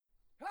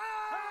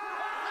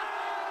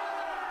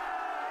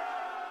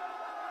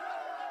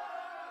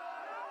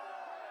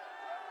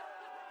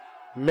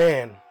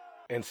Man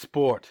and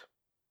sport,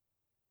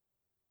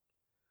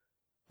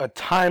 a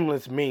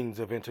timeless means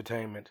of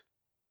entertainment.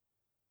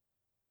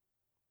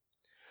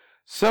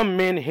 Some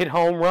men hit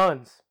home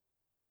runs,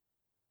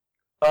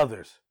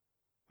 others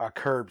are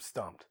curb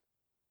stomped.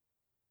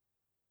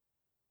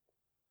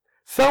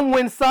 Some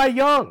win Cy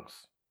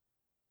Youngs,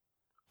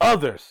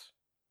 others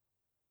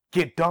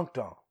get dunked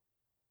on.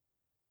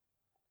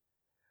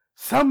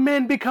 Some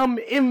men become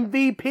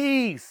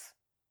MVPs,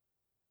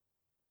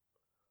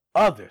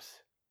 others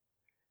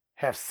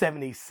have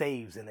 70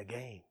 saves in a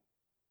game.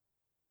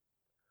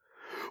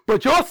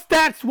 But your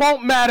stats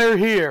won't matter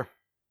here.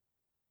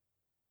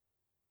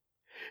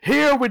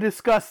 Here we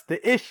discuss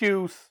the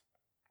issues,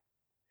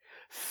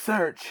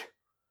 search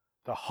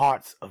the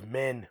hearts of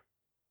men,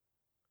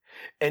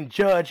 and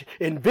judge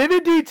in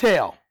vivid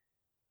detail.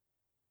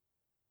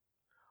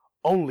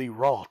 Only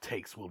raw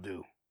takes will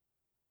do.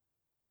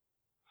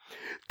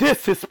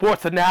 This is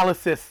Sports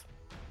Analysis.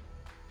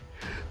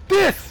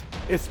 This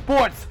is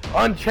Sports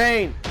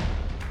Unchained.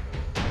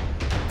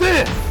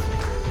 This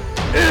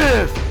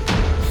is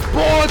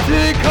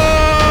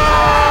Sporticus!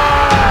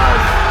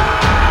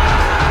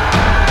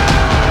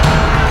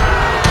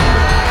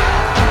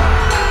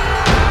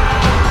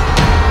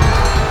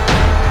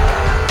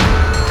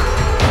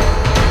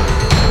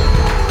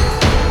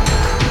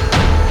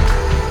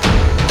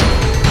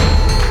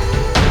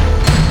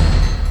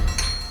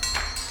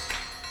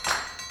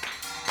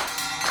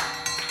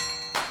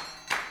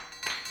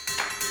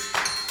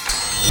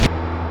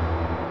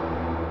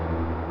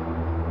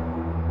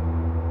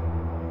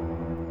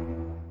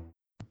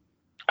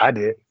 I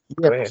did.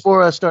 Yeah,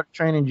 before I started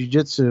training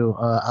jiu-jitsu,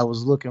 I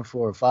was looking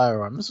for a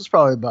firearm. This was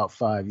probably about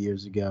 5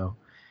 years ago.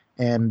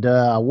 And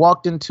I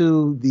walked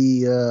into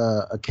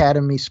the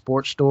Academy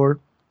Sports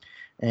Store.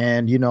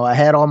 And, I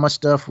had all my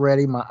stuff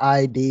ready, my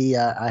ID.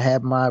 I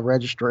had my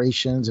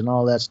registrations and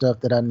all that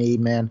stuff that I need,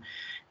 man.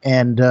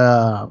 And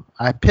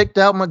I picked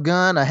out my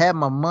gun. I had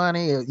my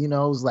money. It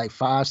was like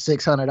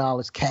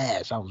 $500-$600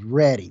 cash. I was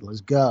ready.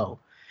 Let's go.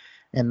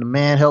 And the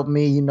man helped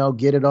me,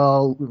 get it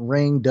all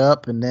ringed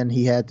up, and then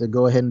he had to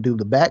go ahead and do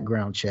the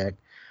background check.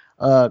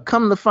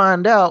 Come to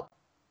find out,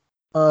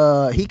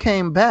 he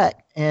came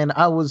back, and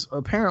I was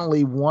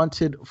apparently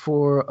wanted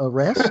for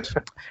arrest.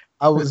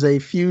 I was a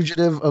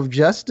fugitive of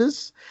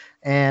justice,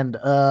 and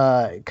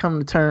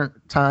come to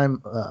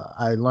time,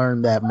 I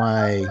learned that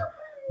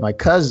my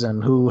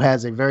cousin, who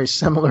has a very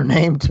similar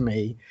name to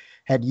me,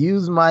 had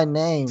used my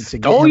name to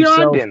get himself,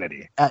 your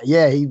identity.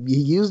 He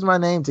used my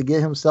name to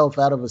get himself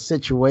out of a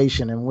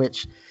situation in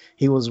which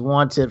he was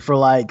wanted for,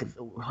 like,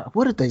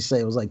 what did they say?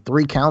 It was like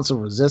 3 counts of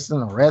resisting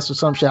arrest or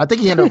some shit. I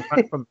think he ended up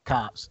running from the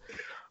cops.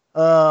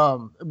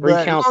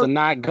 3 counts of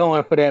not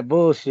going for that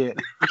bullshit.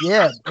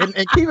 Yeah, and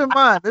keep in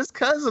mind, this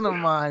cousin of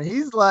mine,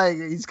 he's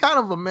kind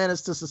of a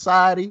menace to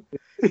society.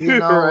 Right.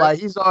 Like,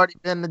 he's already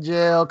been to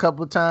jail a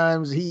couple of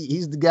times.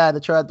 He's the guy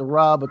that tried to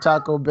rob a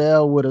Taco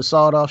Bell with a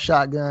sawed-off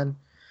shotgun.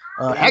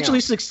 Actually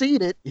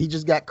succeeded. He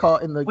just got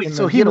caught in the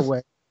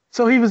getaway.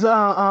 So he was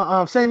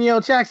Samuel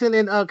Jackson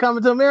in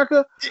Coming to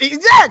America?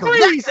 Exactly.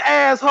 Please,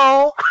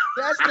 asshole.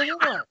 That's the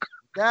one.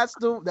 That's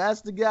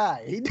the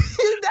guy.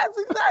 That's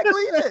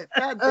exactly it.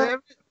 God damn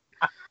it.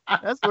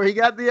 That's where he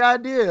got the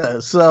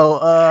idea.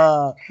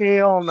 So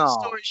hell no.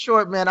 Story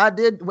short, man, I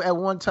did at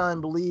one time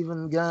believe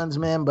in guns,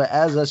 man, but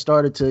as I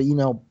started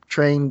to,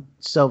 train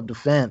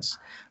self-defense,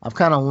 I've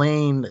kind of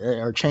leaned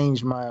or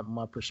changed my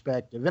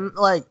perspective. And,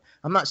 like,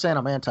 I'm not saying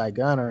I'm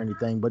anti-gun or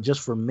anything, but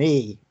just for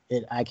me,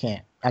 I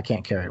can't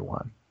carry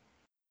one.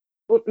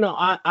 Well, no,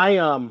 I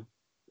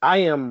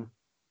am.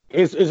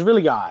 It's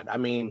really odd. I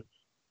mean,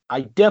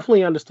 I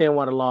definitely understand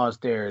why the law is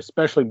there,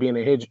 especially being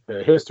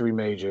a history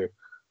major.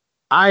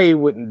 I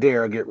wouldn't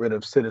dare get rid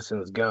of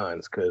citizens'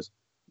 guns, because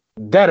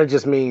that'll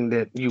just mean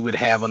that you would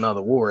have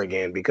another war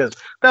again, because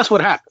that's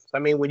what happens. I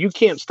mean, when you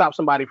can't stop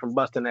somebody from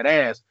busting that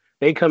ass,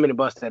 they come in and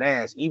bust that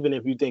ass, even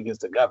if you think it's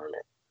the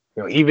government.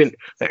 Even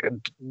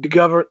the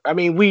government. I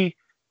mean,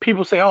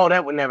 people say, "Oh,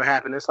 that would never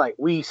happen." It's like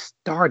we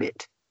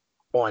started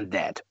on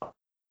that.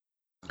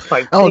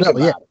 Like,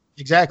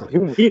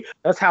 exactly.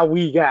 That's how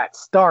we got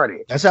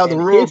started. That's how the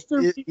rule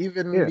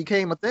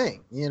became a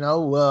thing.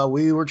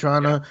 We were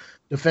trying to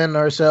defend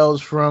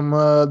ourselves from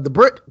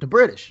the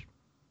British.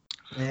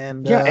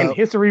 And and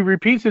history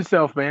repeats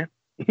itself, man.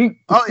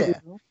 Oh yeah.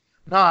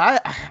 No,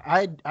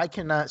 I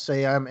cannot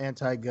say I'm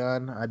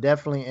anti-gun. I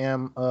definitely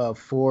am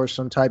for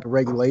some type of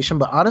regulation.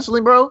 But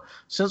honestly, bro,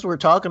 since we're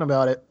talking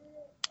about it,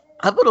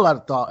 I put a lot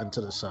of thought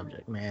into the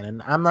subject, man.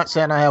 And I'm not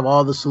saying I have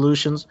all the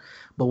solutions,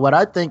 but what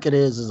I think it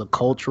is a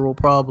cultural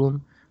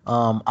problem.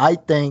 I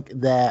think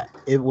that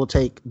it will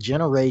take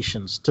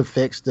generations to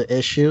fix the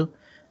issue.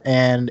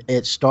 And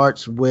it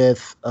starts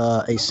with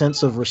a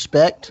sense of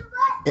respect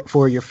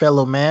for your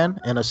fellow man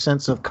and a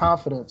sense of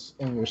confidence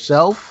in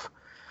yourself.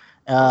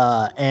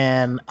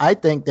 And I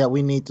think that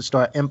we need to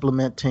start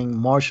implementing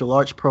martial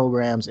arts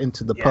programs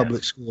into the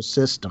public school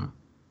system.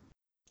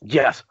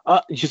 Yes.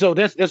 So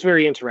that's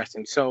very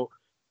interesting. So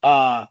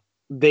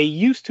they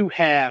used to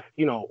have,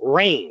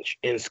 range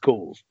in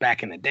schools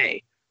back in the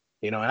day.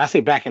 And I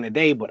say back in the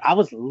day, but I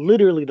was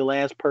literally the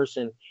last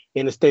person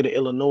in the state of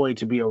Illinois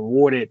to be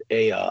awarded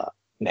an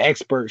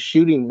expert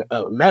shooting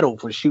medal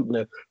for shooting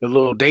the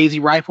little Daisy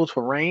rifles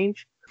for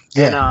range.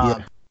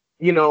 And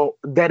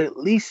that at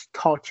least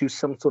taught you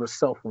some sort of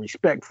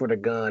self-respect for the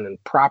gun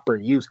and proper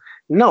use.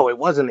 No, it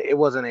wasn't. It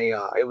wasn't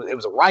it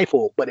was a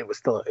rifle, but it was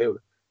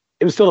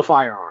still a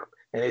firearm,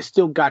 and it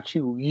still got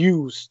you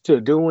used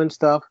to doing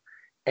stuff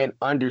and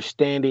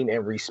understanding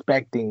and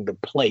respecting the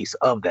place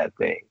of that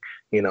thing.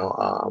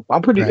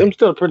 I'm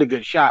still a pretty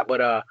good shot,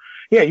 but I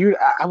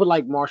would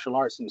like martial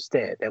arts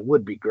instead. That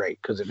would be great,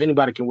 because if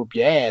anybody can whoop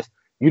your ass,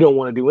 you don't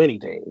want to do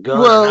anything, gun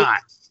or not.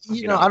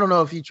 I don't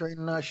know if you train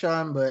or not,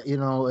 Sean, but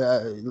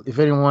if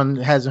anyone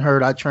hasn't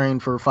heard, I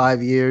trained for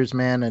 5 years,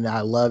 man, and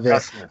I love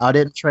it. I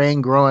didn't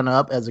train growing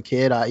up as a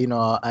kid. I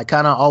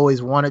kind of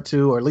always wanted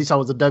to, or at least I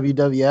was a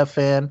WWF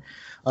fan.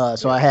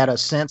 So I had a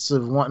sense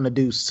of wanting to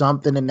do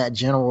something in that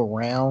general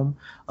realm.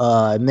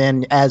 And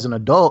then as an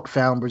adult,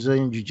 found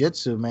Brazilian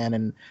Jiu-Jitsu, man.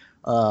 And,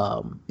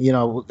 I'm going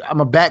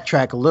to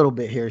backtrack a little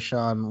bit here,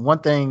 Sean. One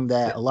thing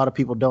that a lot of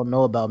people don't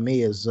know about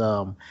me is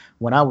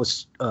when I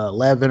was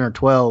 11 or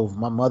 12,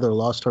 my mother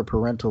lost her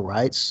parental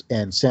rights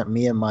and sent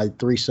me and my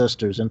 3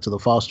 sisters into the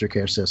foster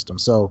care system.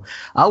 So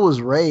I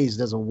was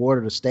raised as a ward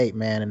of the state,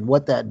 man. And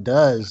what that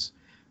does,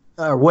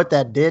 or what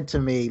that did to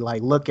me,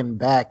 like looking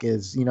back,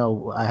 is,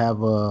 I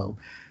have a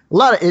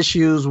lot of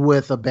issues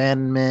with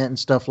abandonment and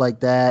stuff like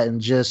that,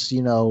 and just,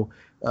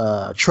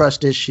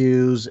 trust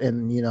issues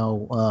and,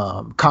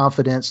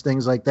 confidence,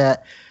 things like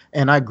that.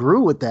 And I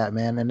grew with that,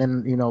 man. And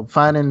then,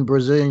 finding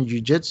Brazilian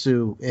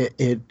Jiu-Jitsu,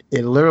 it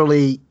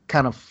literally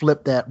kind of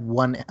flipped that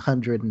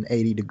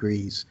 180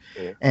 degrees.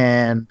 Yeah.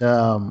 And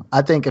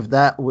I think if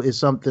that is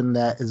something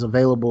that is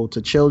available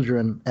to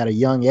children at a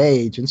young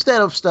age,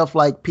 instead of stuff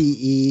like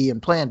PE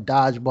and playing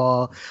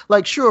dodgeball,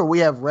 like, sure, we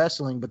have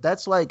wrestling, but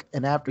that's like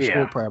an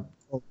after-school prep,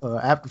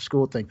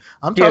 after-school thing.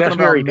 I'm talking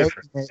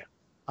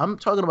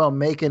about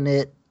making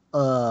it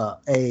a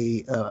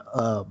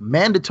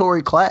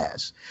mandatory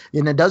class,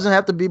 and it doesn't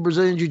have to be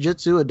Brazilian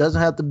Jiu-Jitsu. It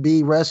doesn't have to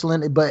be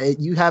wrestling, but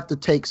you have to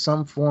take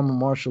some form of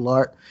martial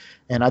art.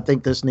 And I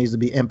think this needs to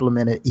be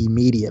implemented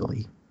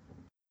immediately.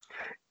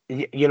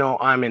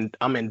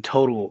 I'm in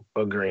total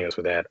agreement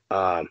with that.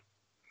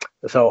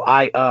 So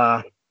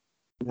I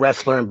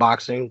wrestler and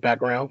boxing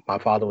background. My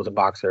father was a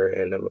boxer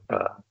in the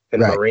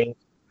Marines,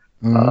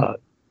 during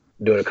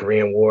the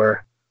Korean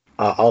War.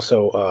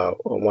 Also,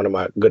 one of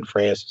my good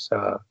friends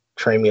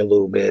trained me a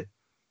little bit.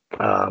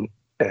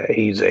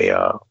 He's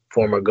a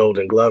former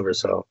Golden Glover,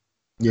 so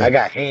I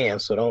got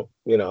hands. So don't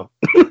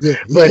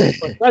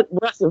but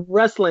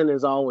wrestling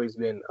has always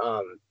been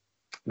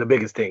the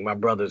biggest thing. My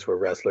brothers were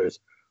wrestlers,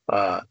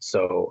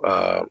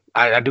 so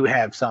I do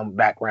have some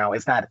background.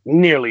 It's not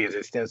nearly as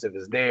extensive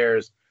as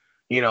theirs,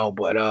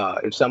 but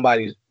if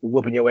somebody's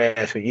whooping your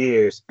ass for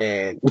years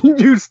and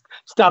you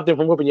stopped them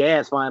from whooping your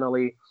ass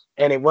finally,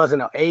 and it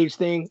wasn't an age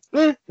thing,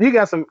 you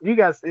got you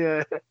got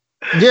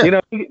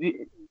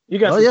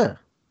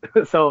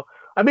So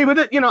I mean,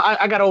 but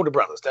I got older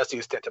brothers. That's the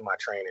extent of my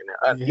training.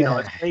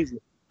 It's crazy.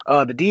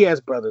 The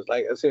Diaz brothers,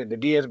 like I said,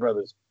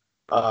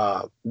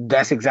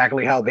 that's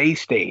exactly how they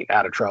stayed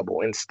out of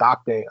trouble in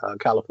Stockton,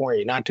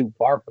 California, not too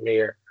far from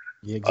here.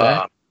 Yeah,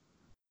 exactly.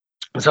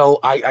 So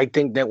I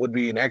think that would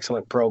be an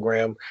excellent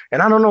program.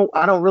 And I don't know.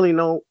 I don't really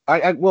know.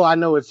 I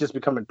know it's just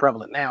becoming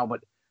prevalent now,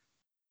 but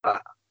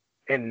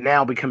and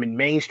now becoming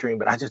mainstream.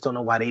 But I just don't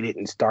know why they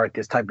didn't start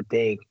this type of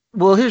thing.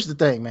 Well, here's the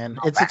thing, man.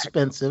 It's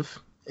expensive.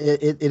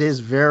 It is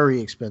very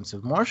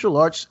expensive. Martial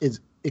arts is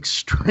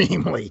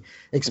extremely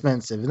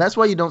expensive, and that's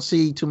why you don't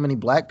see too many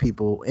black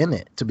people in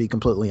it, to be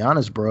completely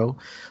honest, bro.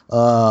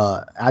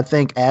 I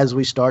think as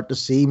we start to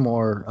see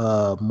more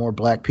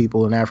black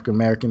people and African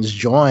Americans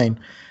join,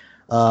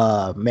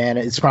 man,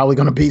 it's probably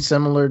going to be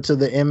similar to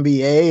the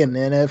NBA and the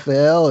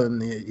NFL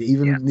and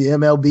even the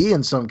MLB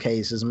in some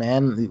cases,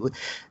 man.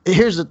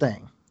 Here's the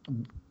thing.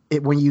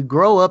 When you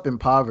grow up in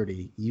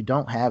poverty, you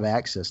don't have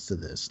access to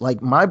this.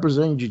 Like, my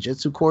Brazilian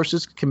Jiu-Jitsu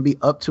courses can be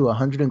up to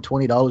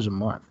 $120 a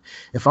month.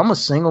 If I'm a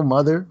single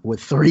mother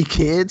with 3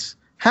 kids,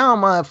 how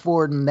am I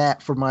affording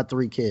that for my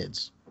 3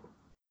 kids?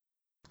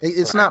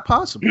 It's not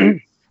possible.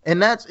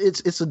 And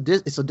it's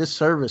a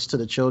disservice to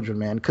the children,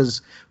 man,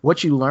 because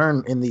what you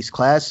learn in these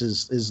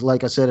classes is,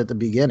 like I said at the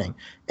beginning,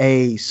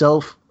 a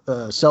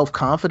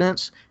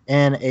self-confidence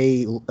and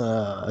a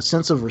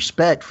sense of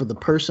respect for the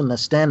person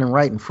that's standing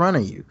right in front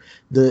of you,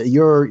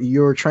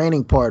 your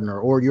training partner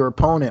or your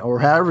opponent, or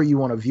however you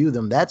want to view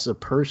them. That's a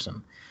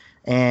person,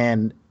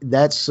 and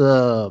that's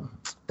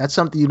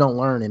something you don't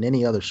learn in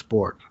any other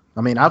sport.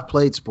 I mean, I've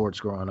played sports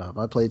growing up.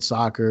 I played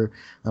soccer.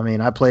 I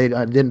mean, I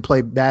didn't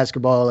play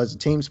basketball as a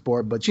team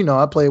sport, but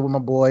I played with my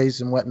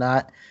boys and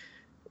whatnot,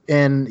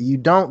 and you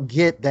don't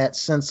get that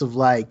sense of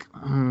like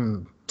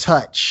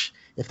touch.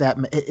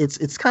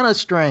 It's kind of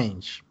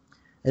strange.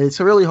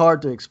 It's really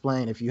hard to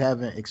explain if you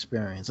haven't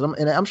experienced.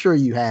 And I'm sure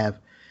you have,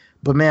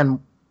 but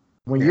man,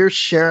 when you're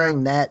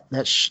sharing that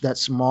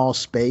small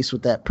space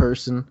with that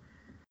person,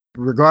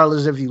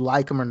 regardless if you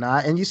like them or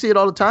not. And you see it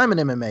all the time in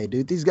MMA,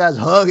 dude. These guys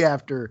hug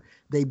after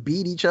they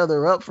beat each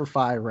other up for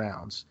 5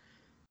 rounds.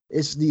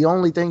 It's the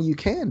only thing you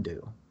can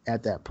do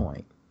at that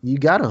point. You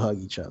got to hug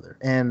each other.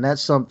 And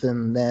that's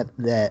something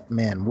that,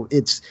 man,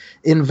 it's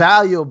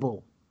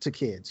invaluable to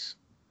kids.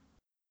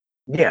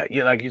 Yeah,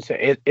 like you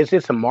said,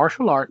 it's a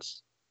martial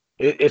arts.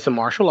 It's a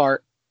martial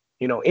art.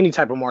 Any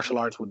type of martial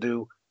arts will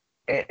do.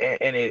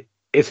 And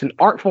it's an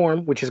art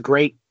form, which is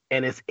great.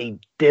 And it's a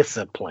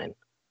discipline.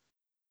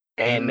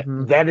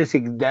 And that's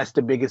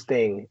the biggest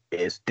thing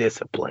is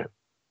discipline.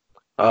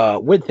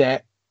 With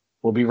that,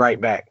 we'll be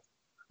right back.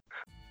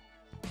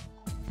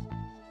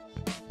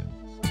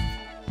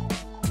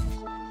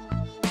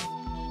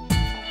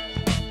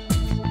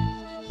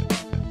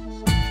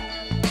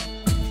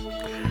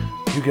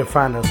 You can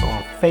find us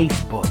on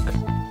Facebook,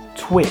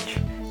 Twitch,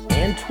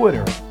 and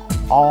Twitter,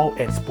 all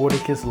at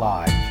Sporticus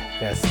Live.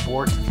 That's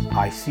Sports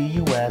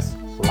ICUS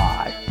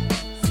Live.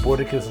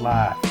 Sporticus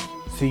Live.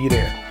 See you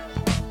there.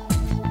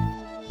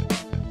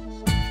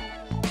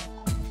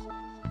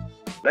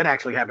 That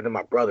actually happened to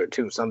my brother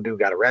too. Some dude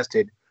got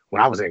arrested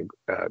when I was in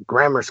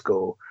grammar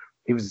school.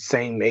 He was the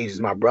same age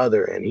as my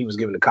brother, and he was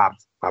giving the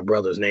cops my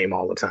brother's name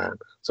all the time.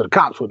 So the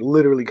cops would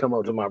literally come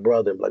up to my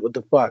brother and be like, "What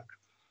the fuck?"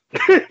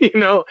 And he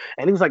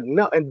was like,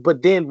 "No."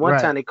 But then one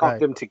time they caught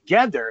them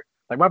together.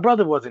 Like my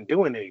brother wasn't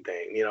doing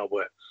anything,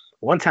 but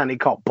one time they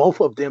caught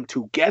both of them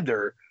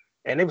together,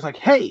 and they was like,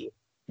 "Hey,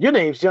 your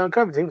name's John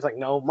Covington." He was like,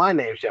 "No, my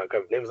name's John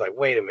Covington." They was like,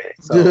 "Wait a minute."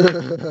 So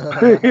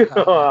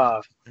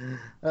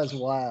that's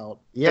wild.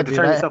 You had to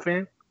turn yourself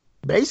in?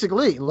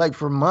 Basically, like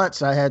for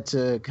months, I had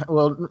to,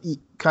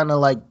 kind of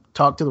like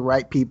talk to the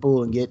right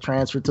people and get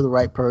transferred to the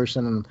right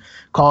person and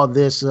call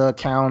this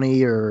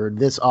county or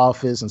this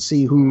office and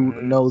see who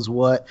knows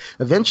what.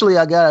 Eventually,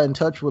 I got in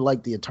touch with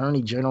like the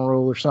attorney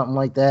general or something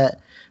like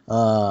that.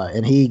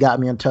 And he got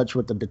me in touch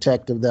with the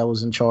detective that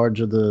was in charge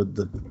of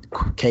the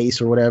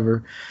case or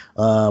whatever.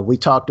 We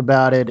talked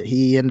about it.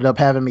 He ended up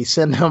having me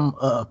send him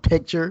a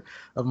picture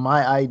of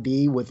my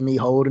ID with me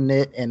holding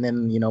it, and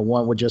then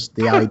one with just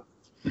the ID.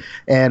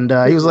 And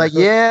he was like,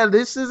 "Yeah,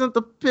 this isn't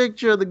the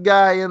picture of the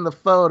guy in the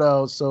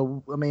photo.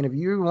 So I mean, if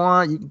you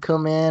want, you can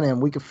come in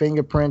and we can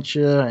fingerprint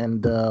you,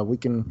 and we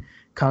can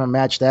kind of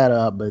match that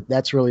up, but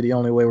that's really the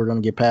only way we're going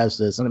to get past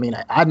this." And I mean,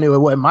 I knew it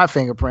wasn't my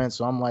fingerprint,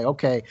 so I'm like,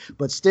 okay,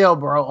 but still,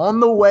 bro,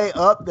 on the way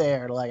up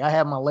there, like I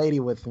had my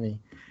lady with me,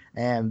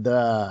 and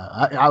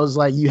I was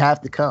like, you have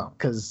to come,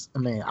 because I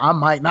mean, I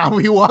might not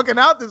be walking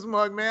out this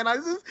mug, man.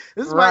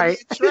 This might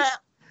be a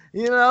trap.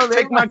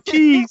 Take my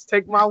keys,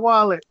 take my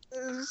wallet.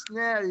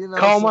 Yeah,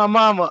 call my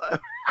mama.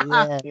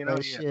 Yeah,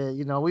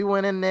 shit. We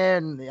went in there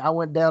and I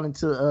went down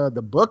into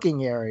the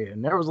booking area,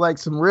 and there was like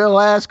some real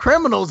ass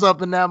criminals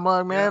up in that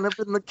mug, man, up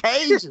in the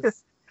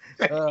cages.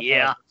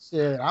 Yeah.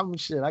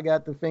 I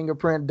got the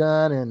fingerprint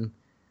done, and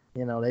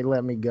they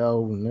let me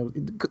go.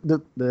 And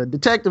the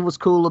detective was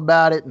cool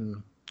about it,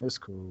 and it's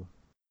cool.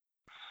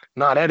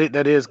 No,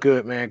 that is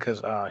good, man,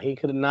 because he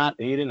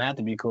didn't have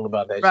to be cool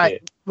about that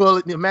shit. Well,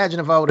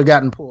 imagine if I would have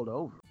gotten pulled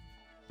over.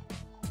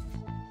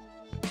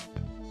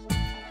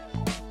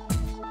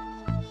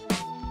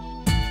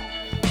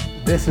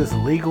 This is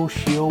Legal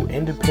Shield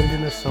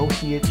Independent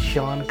Associate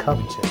Sean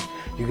Covington.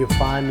 You can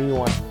find me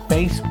on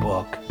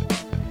Facebook,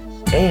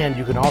 and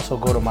you can also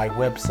go to my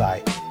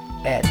website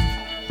at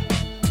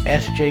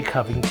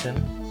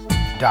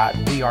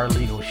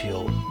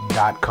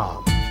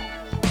sjcovington.wearelegalshield.com.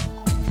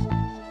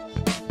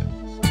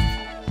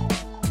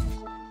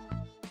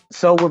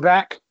 So we're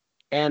back,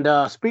 and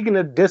speaking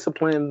of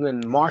discipline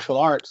and martial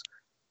arts,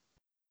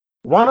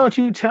 why don't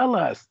you tell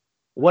us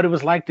what it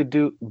was like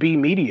to be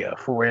media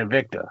for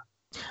Invicta?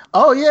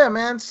 Oh yeah,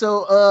 man.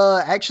 So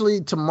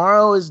actually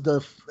tomorrow is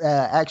the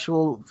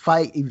actual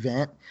fight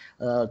event.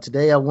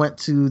 Today I went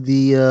to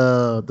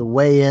the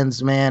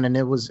weigh-ins, man, and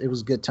it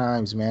was good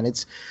times, man.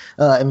 It's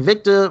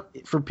Invicta,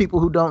 for people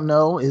who don't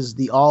know, is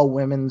the all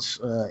women's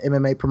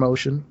MMA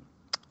promotion.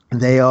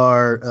 They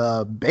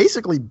are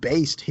basically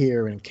based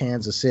here in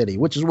Kansas City,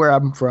 which is where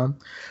I'm from,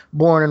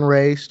 born and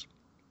raised.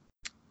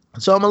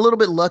 So I'm a little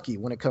bit lucky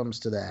when it comes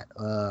to that.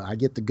 I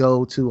get to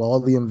go to all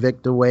the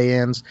Invicta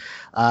weigh-ins.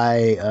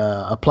 I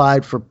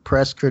applied for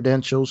press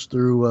credentials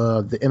through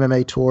the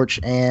MMA Torch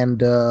and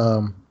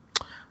the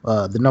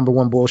Number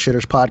One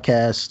Bullshitters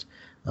podcast,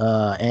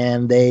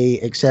 and they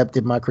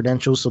accepted my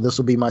credentials. So this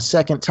will be my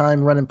second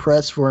time running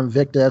press for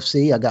Invicta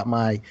FC. I got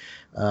my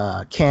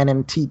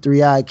Canon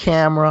T3i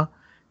camera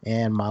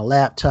and my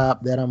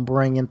laptop that I'm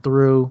bringing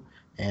through.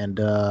 And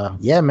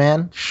yeah,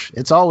 man,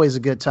 it's always a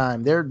good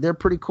time. They're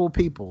pretty cool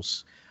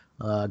peoples.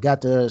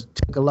 Got to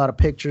take a lot of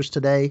pictures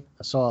today.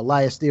 I saw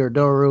Elias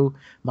Theodoru,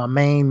 my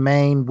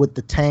main with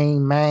the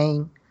tame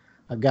mane.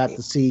 I got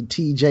to see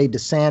TJ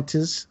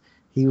DeSantis.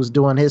 He was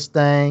doing his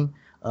thing.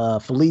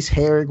 Felice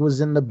Herrig was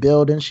in the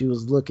building. She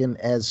was looking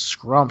as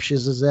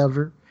scrumptious as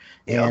ever.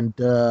 Yep. And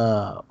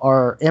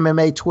our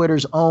MMA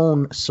Twitter's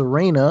own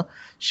Serena,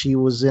 she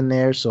was in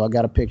there. So I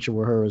got a picture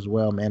with her as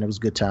well, man. It was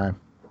a good time.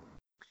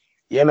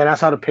 Yeah, man, I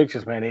saw the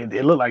pictures, man.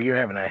 It looked like you're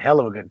having a hell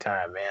of a good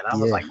time, man. I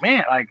was Yeah. like,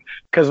 man, like,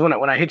 because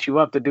when I hit you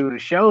up to do the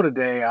show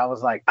today, I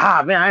was like,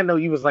 man, I know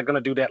you was like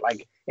gonna do that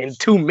like in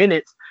 2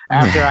 minutes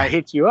after I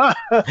hit you up.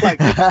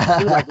 Like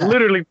you like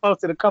literally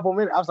posted a couple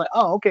minutes. I was like,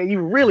 oh, okay, you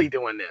really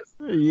doing this?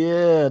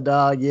 Yeah,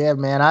 dog. Yeah,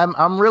 man.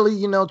 I'm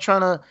really, trying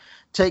to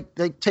take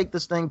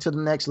this thing to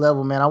the next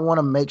level, man. I want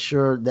to make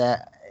sure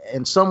that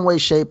in some way,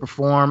 shape, or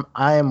form,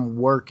 I am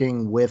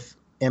working with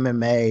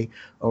MMA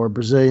or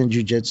Brazilian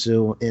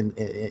Jiu-Jitsu, and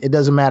it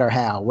doesn't matter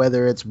how,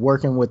 whether it's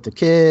working with the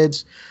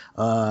kids,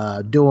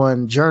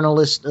 doing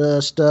journalist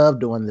stuff,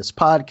 doing this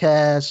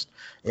podcast,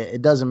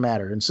 it doesn't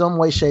matter. In some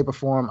way, shape, or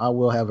form, I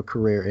will have a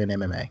career in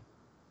MMA.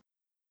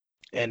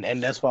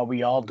 And that's why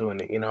we all doing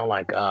it,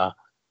 like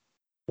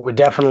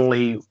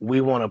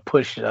we want to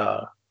push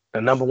the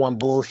number one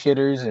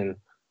bullshitters and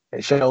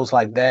shows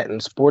like that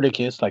and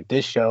Sporticus like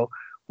this show.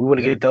 We want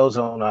to get those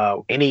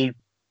on any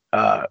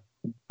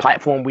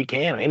platform we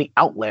can, any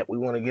outlet. We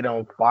want to get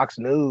on Fox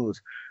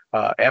News,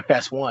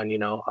 FS1,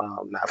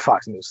 not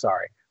Fox News,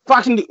 sorry.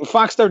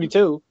 Fox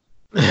 32.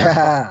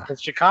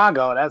 It's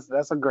Chicago.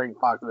 That's a great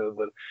Fox News,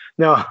 but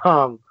no,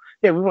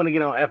 yeah, we want to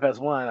get on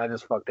FS1. I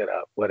just fucked it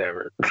up.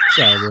 Whatever.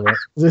 Sorry,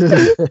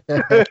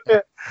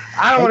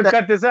 I don't want to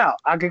cut this out.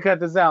 I can cut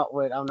this out,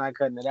 but I'm not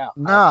cutting it out.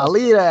 Nah,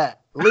 leave that.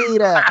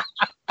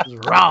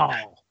 It's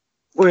wrong.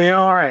 Well, yeah,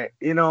 all right.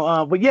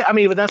 But yeah, I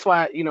mean, but that's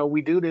why,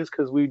 we do this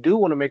because we do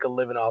want to make a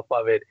living off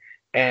of it.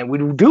 And we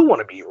do want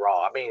to be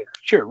raw. I mean,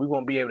 sure, we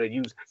won't be able to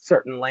use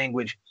certain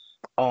language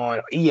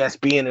on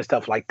ESPN and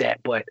stuff like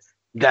that, but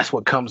that's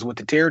what comes with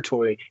the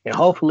territory. And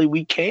hopefully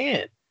we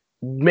can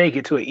make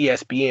it to an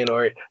ESPN,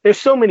 or there's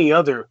so many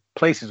other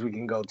places we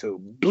can go to,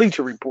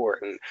 Bleacher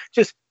Report, and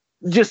just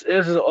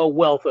there's a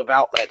wealth of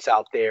outlets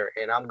out there.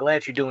 And I'm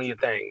glad you're doing your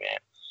thing,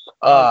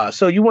 man.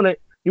 So you want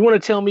to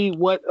tell me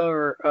what,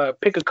 or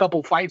pick a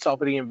couple fights off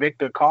of the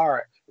Invicta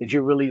card that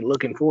you're really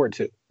looking forward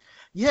to?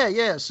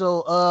 Yeah.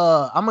 So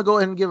I'm gonna go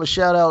ahead and give a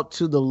shout out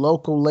to the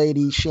local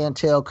lady,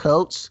 Chantel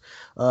Coates.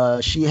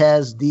 She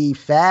has the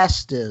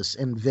fastest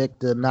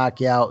Invicta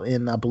knockout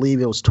in, I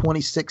believe it was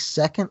 26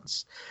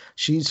 seconds.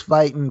 She's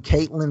fighting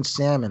Caitlin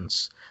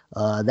Sammons.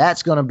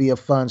 That's going to be a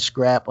fun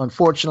scrap.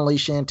 Unfortunately,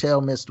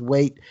 Chantel missed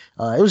weight.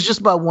 It was just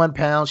about 1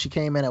 pound. She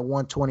came in at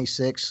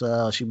 126.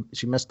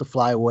 She missed the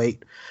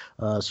flyweight.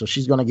 So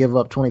she's going to give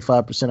up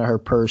 25% of her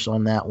purse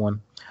on that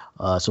one.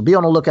 So be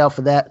on the lookout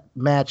for that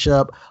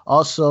matchup.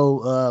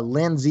 Also,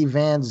 Lindsey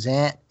Van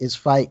Zant is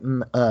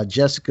fighting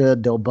Jessica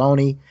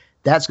Delboni.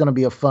 That's going to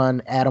be a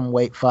fun atom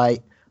weight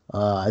fight.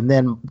 And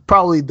then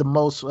probably the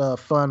most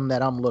fun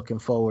that I'm looking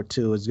forward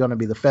to is going to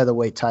be the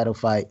featherweight title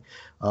fight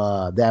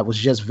that was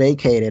just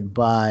vacated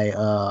by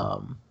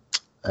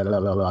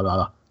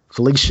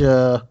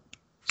Felicia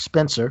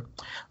Spencer.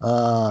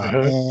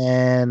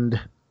 And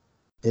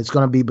it's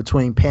going to be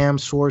between Pam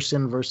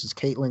Sorsen versus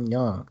Caitlin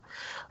Young.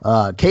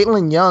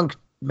 Caitlin Young,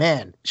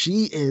 man,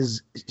 she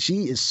is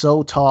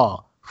so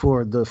tall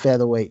for the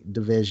featherweight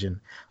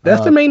division.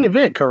 That's the main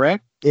event,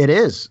 correct? It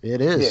is. Yeah,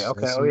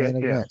 okay. That's the main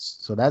events.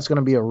 So that's going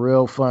to be a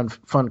real fun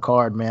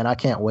card, man. I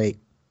can't wait.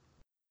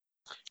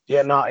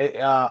 Yeah, no,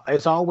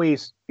 it's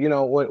always,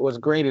 what's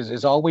great is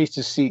it's always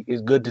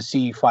good to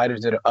see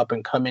fighters that are up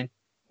and coming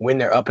when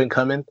they're up and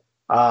coming.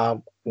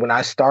 When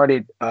I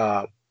started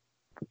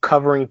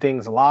covering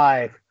things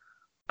live,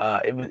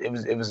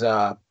 it was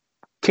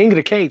King of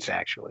the Cage,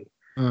 actually.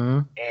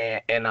 Mm-hmm.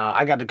 And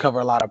I got to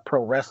cover a lot of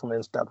pro wrestling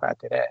and stuff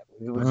after that.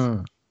 It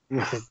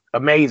was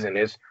amazing.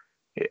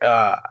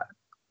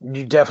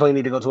 You definitely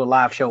need to go to a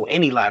live show,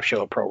 any live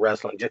show of pro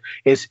wrestling.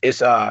 It's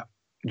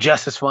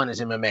just as fun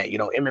as MMA.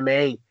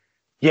 MMA,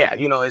 yeah,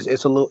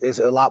 it's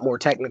a lot more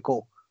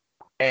technical,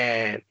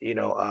 and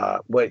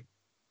but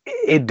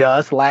it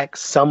does lack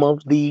some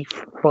of the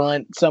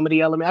fun, some of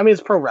the elements. I mean,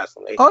 it's pro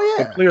wrestling.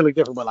 It's clearly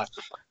different, but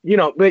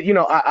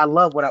I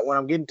love what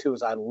I'm getting to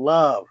is I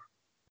love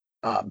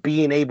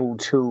being able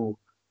to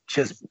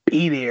just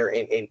be there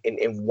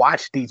and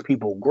watch these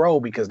people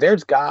grow, because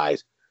there's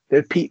guys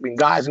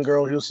and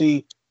girls you'll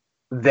see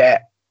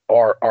that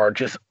are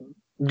just,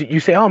 you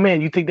say, oh man,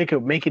 you think they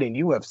could make it in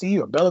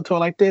UFC or Bellator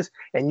like this?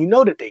 And you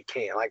know that they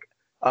can. Like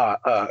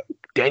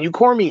Daniel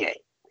Cormier,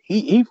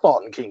 he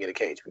fought in King of the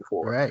Cage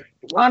before. Right.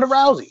 Ronda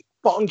Rousey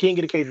fought in King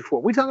of the Cage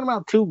before. We're talking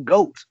about two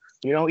GOATs.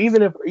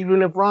 Even if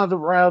Ronda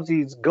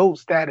Rousey's GOAT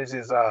status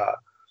is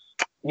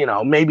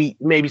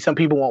maybe some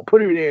people won't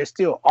put her there, she's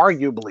still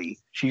arguably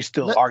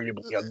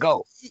a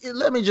GOAT.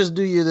 Let me just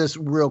do you this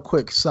real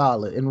quick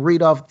solid and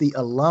read off the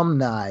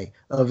alumni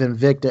of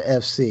Invicta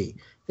FC.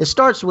 It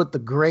starts with the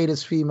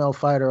greatest female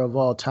fighter of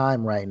all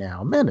time right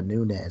now, Amanda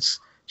Nunes.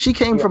 She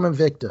came from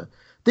Invicta.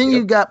 Then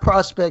you got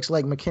prospects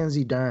like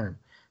Mackenzie Dern.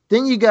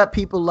 Then you got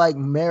people like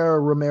Mara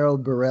Romero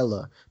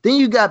Barella. Then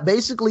you got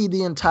basically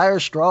the entire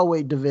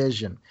strawweight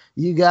division.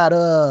 You got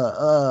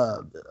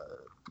the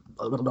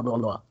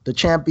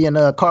champion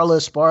Carla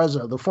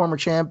Esparza, the former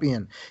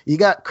champion. You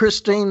got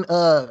Christine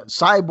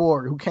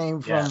Cyborg, who came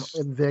from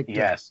Invicta.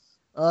 Yes.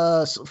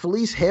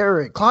 Felice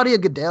Herrick, Claudia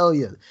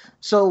Gadelha.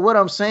 So what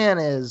I'm saying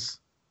is,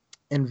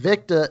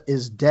 Invicta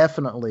is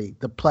definitely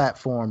the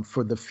platform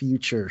for the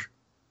future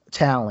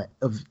talent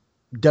of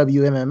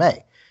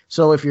WMMA.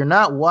 So if you're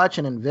not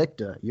watching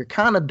Invicta, you're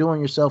kind of doing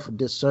yourself a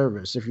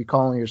disservice if you're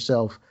calling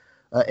yourself,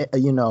 a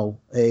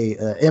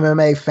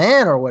MMA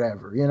fan or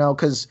whatever,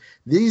 because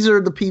these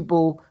are the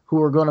people who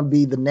are going to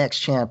be the next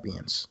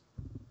champions.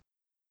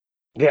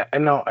 Yeah,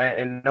 and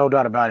no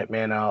doubt about it,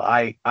 man.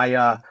 I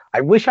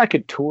wish I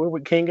could tour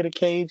with King of the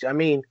Cage. I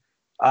mean,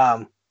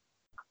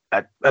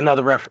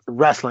 another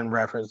wrestling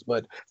reference,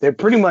 but they're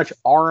pretty much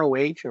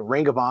ROH or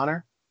Ring of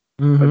Honor,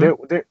 but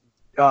they're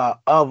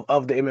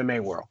of the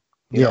MMA world.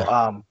 You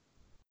know,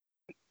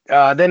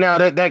 then now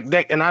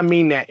that and I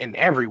mean that in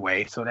every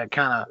way. So that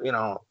kind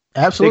of,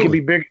 absolutely, they can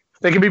be big.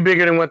 They can be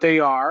bigger than what they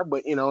are,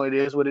 but it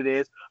is what it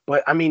is.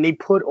 But I mean, they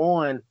put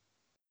on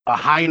a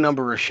high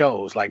number of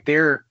shows. Like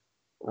they're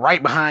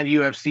right behind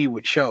UFC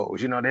with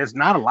shows. There's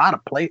not a lot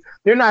of play.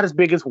 They're not as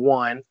big as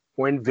One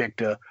or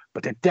Invicta,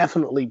 but they're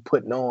definitely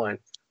putting on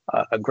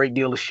a great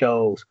deal of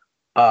shows.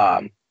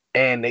 And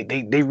they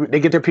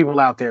get their people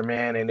out there,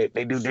 man, and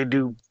they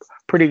do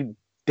pretty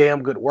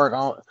damn good work.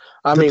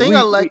 The thing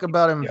I like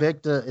about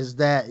Invicta is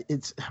that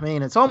it's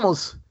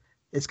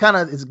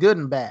good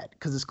and bad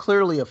because it's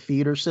clearly a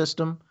feeder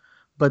system,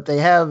 but they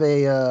have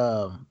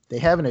an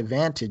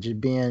advantage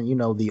of being,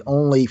 the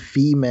only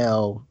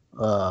female,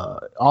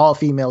 all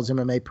females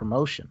MMA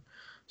promotion.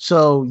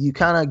 So you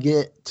kind of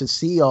get to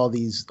see all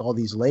these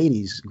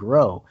ladies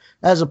grow,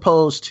 as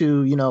opposed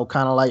to,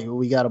 kind of like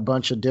we got a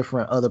bunch of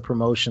different other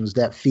promotions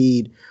that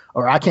feed,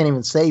 or I can't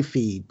even say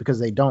feed because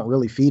they don't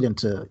really feed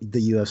into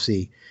the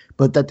UFC,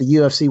 but that the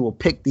UFC will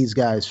pick these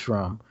guys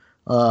from,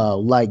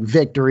 like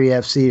Victory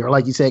FC, or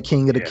like you said,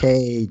 King of the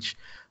Cage,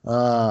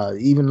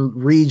 even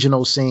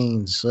regional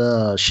scenes,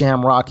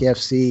 Shamrock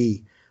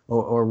FC,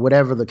 or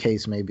whatever the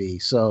case may be.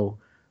 So,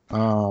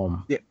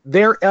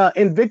 they're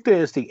Invicta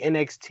is the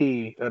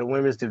NXT, the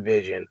women's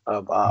division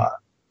of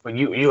for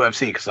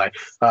UFC, because like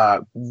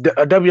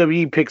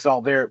WWE picks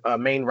all their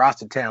main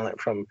roster talent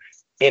from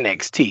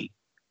NXT,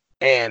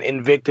 and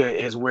Invicta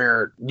is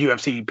where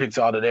UFC picks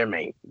all of their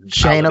main.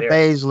 Shayna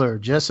Baszler,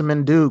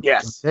 Jessamine Duke,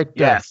 Invicta.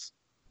 Yes.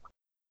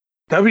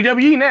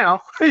 WWE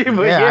now. I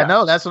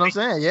know, that's what I'm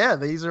saying. Yeah,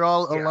 these are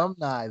all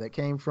alumni that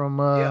came from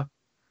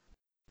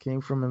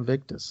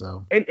Invicta.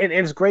 So and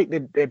it's great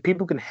that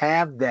people can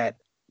have that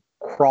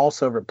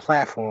crossover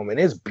platform, and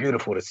it's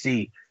beautiful to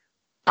see.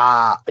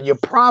 You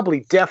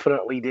probably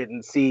definitely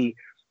didn't see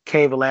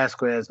Cain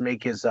Velasquez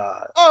make his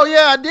Oh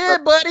yeah, I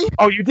did, buddy.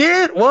 Oh, you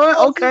did? What?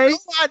 Okay.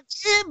 I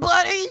did,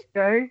 buddy.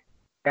 Okay.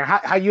 And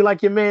how you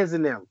like your mans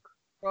in them?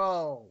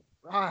 Bro.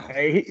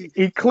 Hey,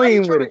 he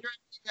clean with it.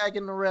 Back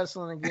in the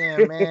wrestling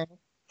again, man.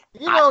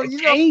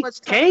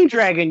 Cain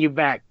dragging you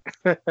back.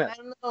 I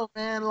know,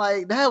 man.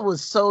 Like that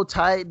was so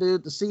tight,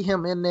 dude. To see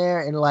him in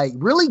there and like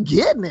really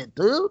getting it,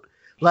 dude.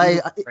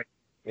 Like,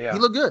 he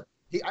looked good.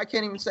 I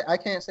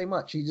can't say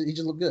much. He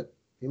just looked good.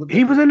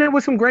 He was in there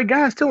with some great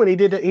guys too, and he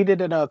did it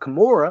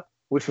Kimura,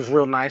 which was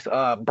real nice.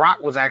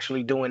 Brock was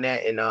actually doing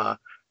that in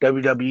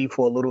WWE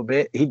for a little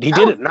bit. He did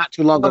it not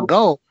too long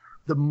ago.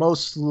 The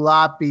most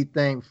sloppy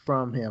thing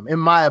from him, in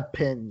my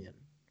opinion.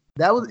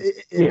 That was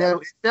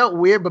it felt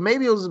weird, but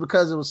maybe it was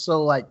because it was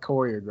so like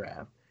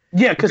choreographed.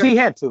 Yeah, because he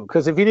had to.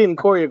 Because if he didn't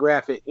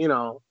choreograph it,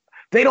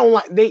 they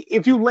don't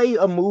if you lay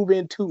a move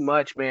in too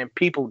much, man,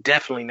 people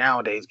definitely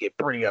nowadays get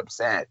pretty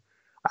upset.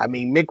 I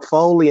mean, Mick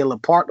Foley and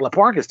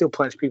LaPark can still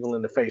punch people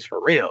in the face for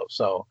real.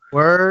 So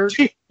word,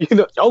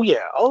 oh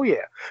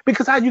yeah.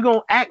 Because how you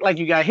gonna act like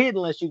you got hit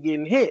unless you're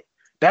getting hit?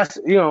 That's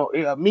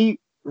me.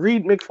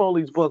 Read Mick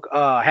Foley's book,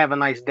 Have a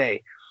Nice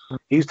Day.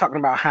 He was talking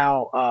about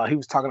how he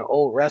was talking to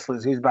old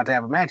wrestlers. He was about to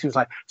have a match. He was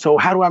like, so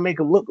how do I make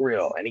him look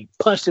real? And he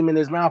punched him in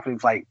his mouth. And he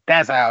was like,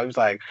 that's how. He was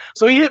like,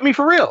 so he hit me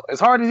for real,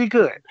 as hard as he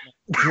could.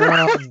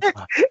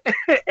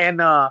 And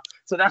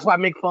so that's why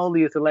Mick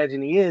Foley is the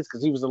legend he is,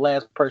 because he was the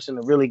last person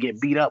to really get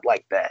beat up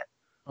like that.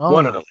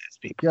 One of the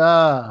last people.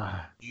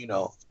 God.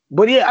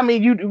 But yeah, I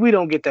mean, we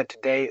don't get that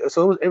today.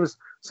 So it was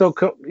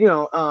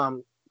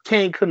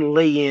Cain couldn't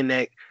lay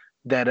in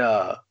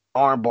that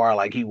armbar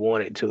like he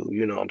wanted to,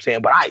 you know what I'm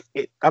saying? But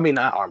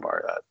not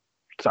armbar.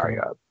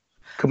 Kimura.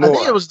 I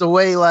think it was the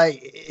way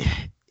like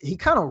he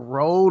kind of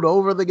rolled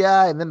over the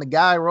guy, and then the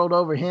guy rolled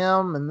over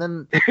him, and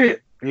then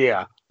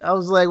yeah. I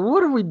was like,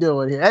 what are we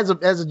doing here? As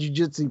a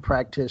jiu-jitsu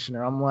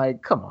practitioner, I'm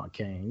like, come on,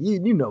 Cain,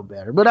 you know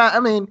better. But I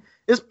mean,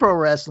 it's pro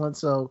wrestling,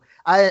 so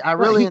I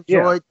really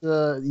enjoyed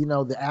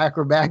the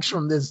acrobatics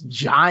from this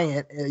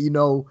giant,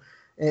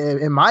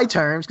 in my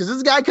terms, because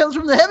this guy comes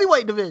from the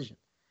heavyweight division.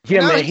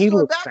 Yeah, man, he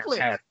looks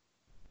fantastic.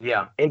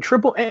 Yeah, and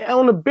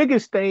on the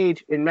biggest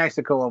stage in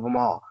Mexico of them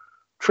all,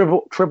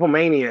 Triple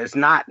Mania is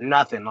not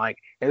nothing. Like,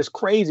 and it's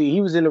crazy.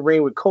 He was in the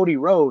ring with Cody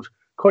Rhodes.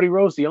 Cody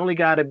Rhodes, the only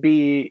guy to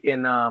be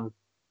in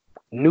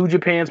New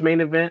Japan's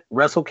main event,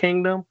 Wrestle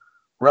Kingdom,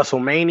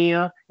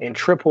 WrestleMania, and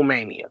Triple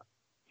Mania.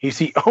 He's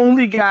the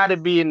only guy to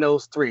be in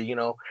those three.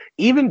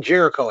 Even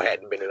Jericho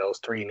hadn't been in those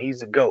three, and he's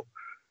the GOAT.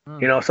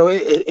 You know, so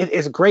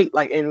it's great.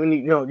 Like, and when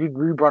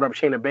you brought up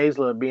Shayna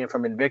Baszler being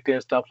from Invicta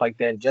and stuff like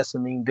that,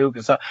 Jessamine Duke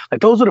and stuff,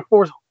 like those are the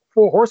four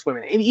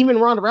horsewomen, and even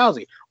Ronda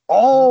Rousey,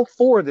 all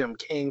four of them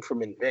came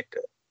from Invicta.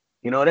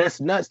 You know,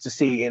 that's nuts to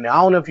see. And I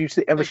don't know if you've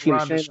ever seen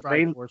Shayna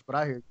Baszler, but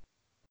I hear.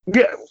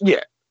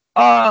 Yeah.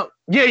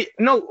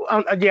 No,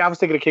 I was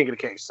thinking of King of the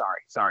Cage.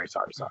 Sorry.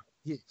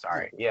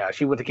 Yeah,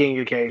 she went to King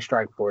of the Cage,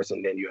 Strike Force,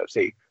 and then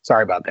UFC.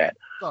 Sorry about that.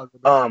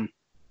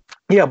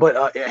 Yeah,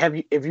 but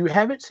if you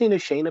haven't seen a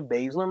Shayna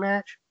Baszler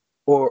match,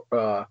 or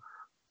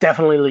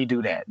definitely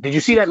do that. Did you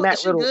see that Matt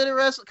Riddle? Is she good at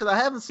wrestling? Because I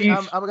haven't seen.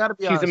 I've got to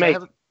be honest. She's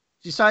amazing.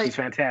 She's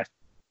fantastic.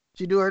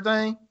 She do her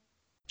thing.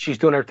 She's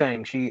doing her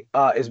thing. She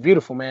is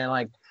beautiful, man.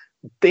 Like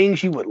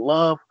things you would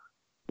love.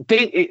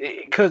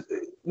 Because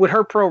with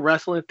her pro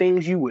wrestling,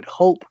 things you would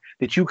hope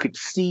that you could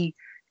see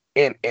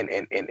in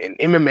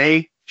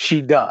MMA,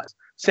 she does.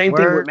 Same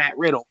thing with Matt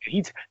Riddle.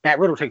 Matt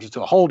Riddle takes it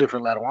to a whole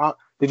different level.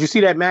 Did you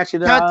see that match?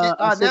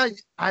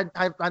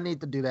 I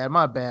need to do that.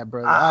 My bad,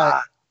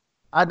 brother.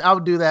 I'll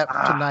do that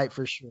tonight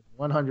for sure.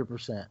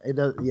 100%. It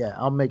does. Yeah,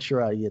 I'll make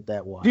sure I get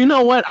that one. You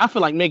know what? I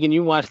feel like making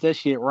you watch that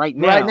shit right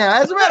now. Right now.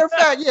 As a matter of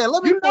fact, yeah.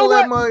 Let me pull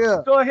that mug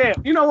up. Go ahead.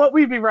 You know what?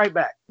 We'll be right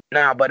back.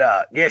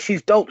 Yeah,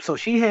 she's dope. So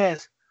she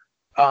has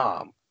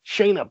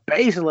Shayna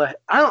Baszler.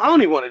 I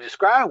don't even want to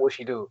describe what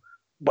she do,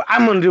 but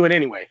I'm gonna do it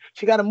anyway.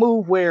 She got a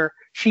move where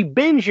she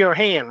bends your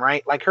hand,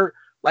 right? Like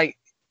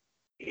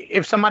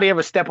if somebody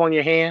ever step on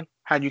your hand,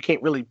 how you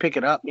can't really pick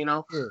it up, you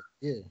know?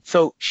 Yeah.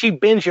 So she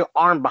bends your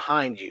arm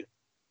behind you,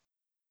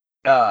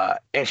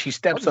 and she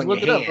steps on your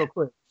hand. Look it up real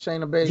quick.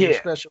 Shayna Baszler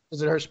special.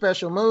 Is it her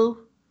special move?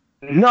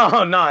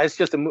 No, it's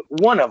just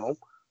one of them.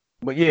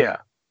 But yeah,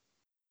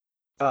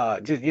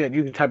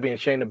 you can type in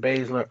Shayna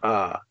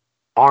Baszler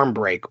arm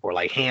break or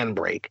like hand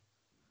break.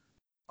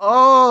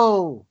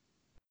 Oh,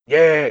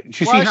 yeah. You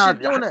see how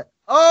she's doing that?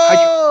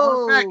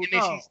 Oh,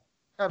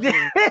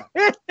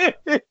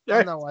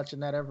 I'm not watching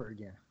that ever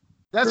again.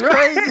 That's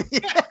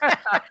crazy.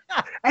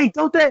 Hey,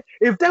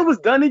 if that was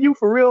done to you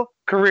for real,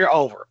 career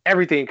over.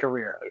 Everything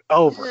career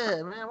over.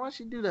 Yeah, man. Why'd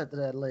she do that to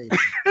that lady?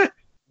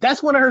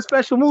 That's one of her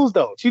special moves,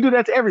 though. She do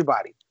that to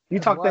everybody. You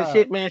talk that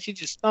shit, man. She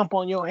just stomp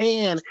on your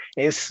hand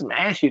and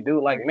smash you,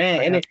 dude. Like,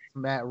 man. And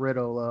Matt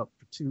Riddle up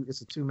for 2.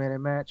 It's a 2-minute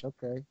match.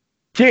 Okay.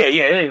 Yeah.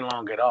 It ain't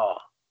long at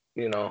all.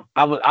 You know,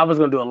 I was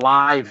gonna do a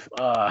live.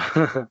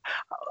 I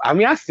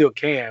mean, I still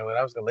can, but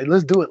I was gonna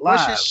let's do it live.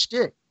 What's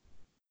your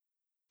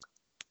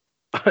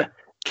shtick?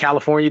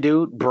 California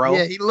dude, bro.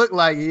 Yeah, he looked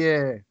like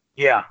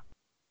Yeah.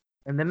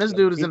 And then this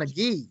dude is in a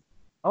gi.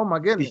 Oh my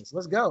goodness,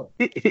 let's go.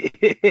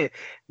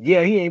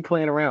 Yeah, he ain't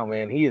playing around,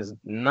 man. He is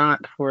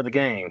not for the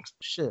games.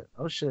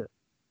 Oh shit.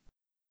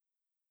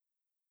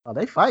 Oh,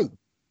 they fight.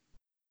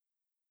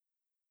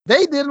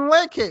 They did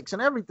leg kicks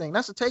and everything.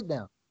 That's a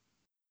takedown.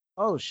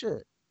 Oh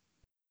shit.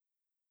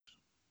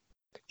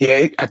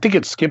 Yeah, I think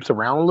it skips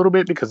around a little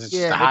bit because it's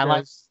the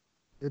highlights.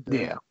 It does.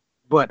 Yeah,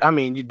 but I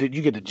mean, you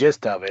get the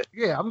gist of it.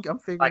 Yeah, I'm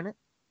figuring it.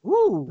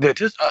 Ooh.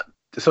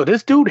 So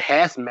this dude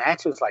has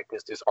matches like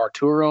this. This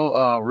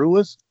Arturo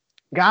Ruiz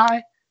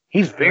guy,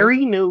 he's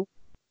very new.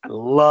 I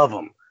love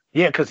him.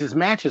 Yeah, because his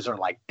matches are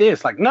like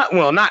this. Like not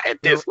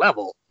at this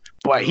level,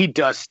 but he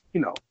does.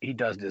 He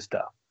does this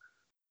stuff.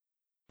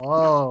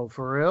 Oh,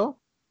 for real?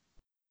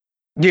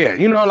 Yeah, I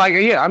mean, I like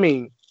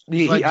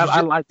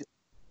it.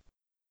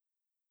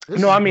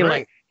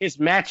 Like his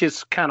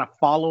matches kind of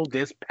follow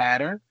this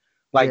pattern,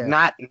 like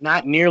not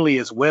nearly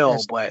as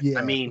well, but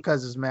I mean,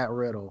 because it's Matt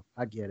Riddle,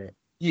 I get it.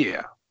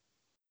 Yeah,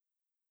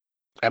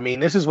 I mean,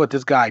 this is what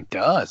this guy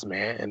does,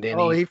 man. And then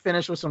he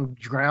finished with some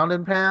ground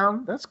and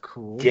pound. That's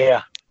cool.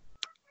 Yeah.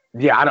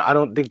 I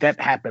don't think that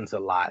happens a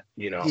lot,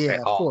 at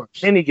all. Of course.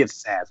 Then he gets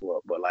his ass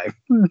whooped, but like,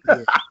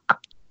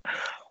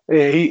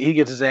 he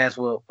gets his ass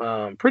whooped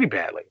pretty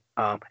badly.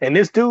 And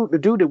this dude, the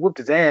dude that whooped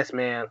his ass,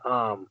 man,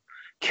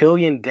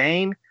 Killian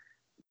Dane.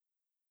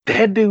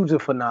 That dude's a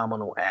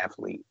phenomenal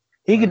athlete.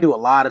 He can do a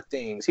lot of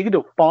things. He can do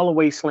a fall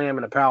away slam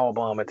and a power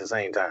bomb at the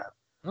same time.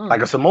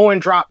 Like a Samoan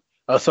drop.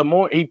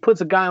 He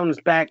puts a guy on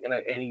his back and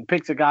he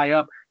picks a guy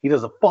up. He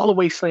does a fall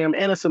away slam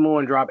and a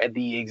Samoan drop at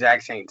the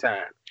exact same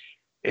time.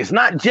 It's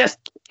not just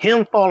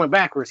him falling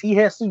backwards. He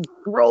has to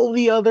throw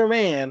the other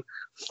man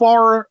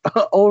far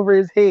over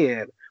his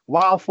head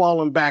while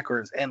falling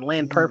backwards and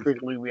land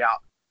perfectly without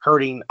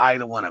hurting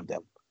either one of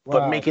them,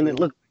 but making it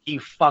look like he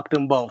fucked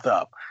them both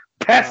up.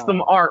 That's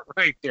some art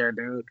right there,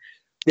 dude.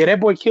 Yeah, that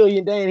boy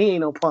Killian Dane, he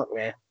ain't no punk,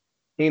 man.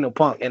 He ain't no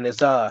punk. And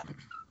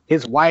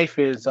his wife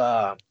is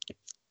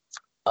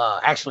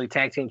actually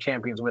tag team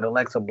champions with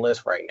Alexa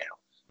Bliss right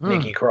now.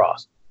 Nikki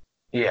Cross.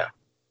 Yeah.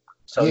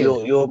 So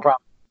you'll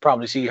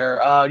probably see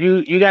her.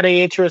 You got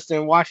any interest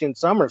in watching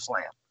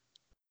SummerSlam?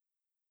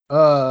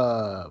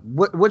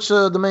 What's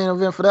the main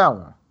event for that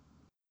one?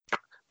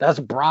 That's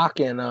Brock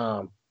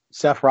and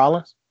Seth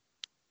Rollins.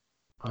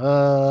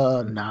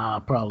 Nah,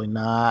 probably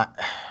not.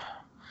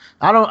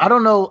 I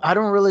don't know. I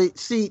don't really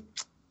see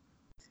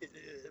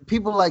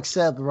people like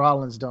Seth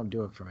Rollins don't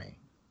do it for me.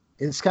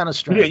 It's kind of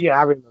strange. Yeah,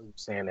 I remember you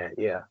saying that.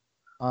 Yeah.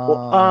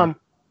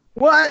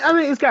 Well, I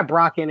mean, it's got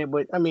Brock in it,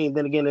 but I mean,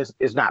 then again,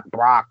 it's not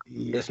Brock.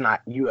 It's not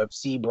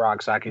UFC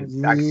Brock, so I can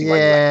see why you like.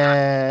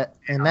 Yeah,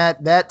 and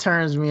that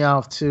turns me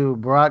off too.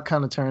 Brock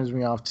kind of turns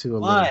me off too a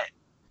little. But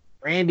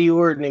Randy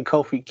Orton and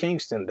Kofi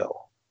Kingston,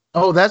 though.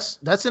 Oh, that's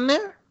in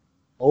there.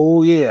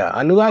 Oh yeah,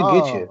 I knew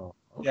I'd get you. Oh,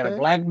 You got a okay.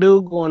 black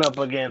dude going up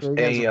against a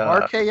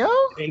RKO.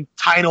 a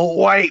title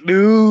white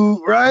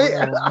dude, right?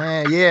 Oh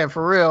man, yeah,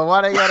 for real.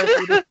 Why they gotta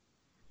do this?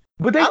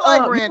 But they I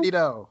like Randy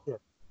though. Yeah.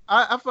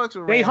 I fucks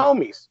with They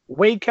Randy. homies.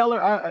 Wade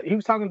Keller, he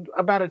was talking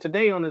about it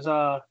today on his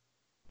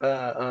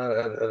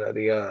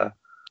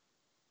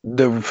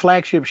the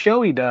flagship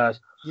show he does.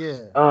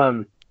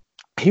 Yeah.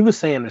 He was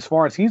saying as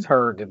far as he's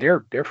heard that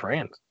they're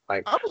friends.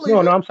 Like, I believe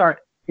no, it. I'm sorry.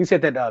 He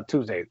said that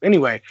Tuesday.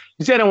 Anyway,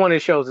 he said on one of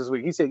his shows this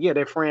week. He said, yeah,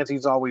 they're friends.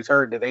 He's always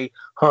heard that they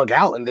hung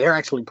out and they're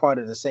actually part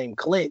of the same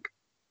clique.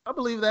 I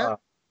believe that.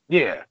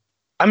 Yeah.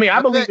 I mean, I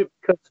believe bet- it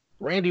because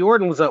Randy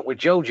Orton was up with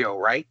JoJo,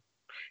 right?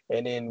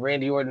 And then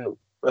Randy Orton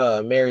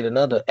married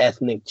another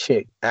ethnic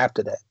chick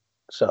after that.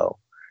 So,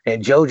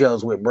 and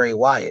JoJo's with Bray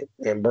Wyatt,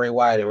 and Bray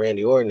Wyatt and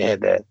Randy Orton had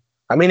that.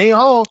 I mean,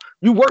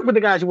 you work with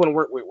the guys you want to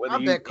work with.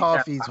 I bet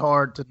Coffee's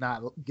hard to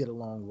not get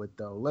along with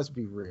though. Let's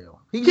be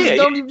real. He Yeah,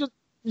 don't even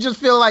just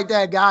feel like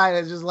that guy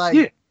that's just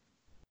like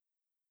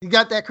he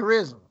got that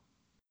charisma.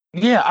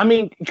 Yeah, I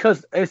mean,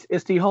 because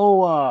it's the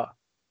whole up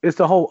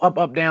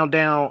down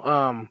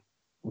vibe.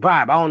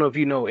 I don't know if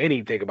you know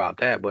anything about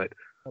that, but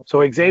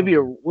so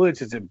Xavier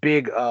Woods is a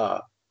big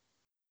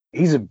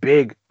he's a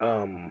big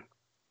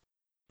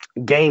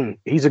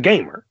he's a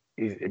gamer.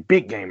 He's a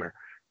big gamer.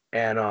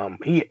 And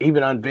he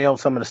even unveiled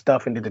some of the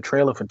stuff and did the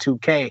trailer for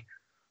 2K.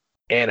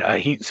 And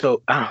he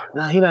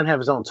doesn't have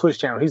his own Twitch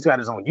channel. He's got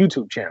his own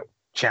YouTube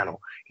channel.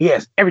 He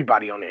has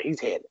everybody on there. He's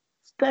had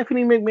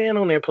Stephanie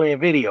McMahon on there playing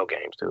video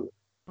games too.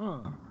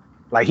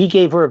 Like he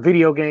gave her a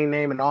video game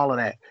name and all of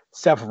that.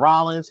 Seth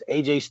Rollins,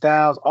 AJ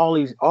Styles,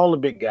 all the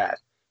big guys.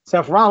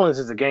 Seth Rollins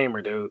is a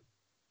gamer, dude.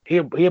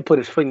 He'll put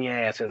his foot in your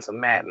ass in some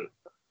Madden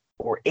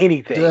or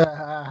anything.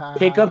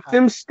 Pick up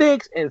them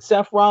sticks, and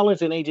Seth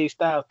Rollins and AJ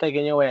Styles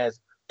taking your ass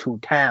to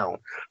town.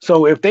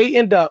 So if they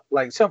end up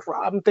like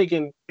I'm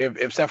thinking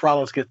if Seth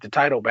Rollins gets the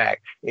title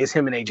back, it's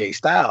him and AJ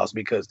Styles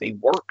because they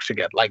work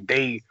together. Like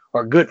they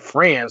are good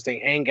friends. They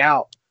hang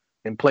out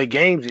and play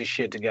games and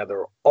shit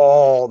together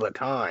all the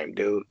time,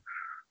 dude.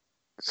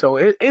 So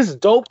it's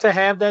dope to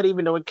have that,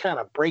 even though it kind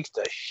of breaks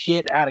the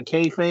shit out of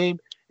kayfabe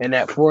and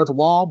that fourth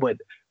wall. But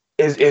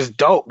it's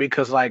dope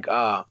because like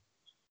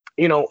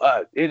it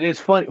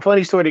is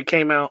funny story that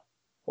came out,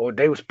 or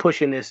they was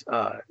pushing this.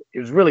 It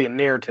was really a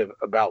narrative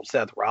about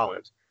Seth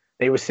Rollins.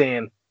 They were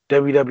saying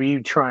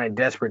WWE trying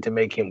desperate to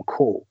make him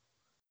cool,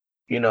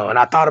 and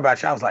I thought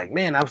about you. I was like,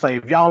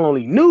 if y'all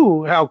only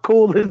knew how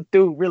cool this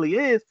dude really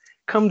is.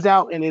 Comes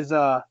out in his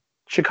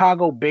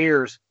Chicago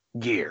Bears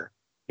gear,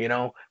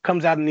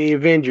 comes out in the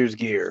Avengers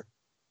gear.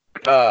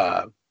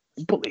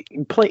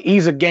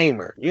 He's a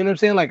gamer. You know what I'm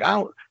saying? Like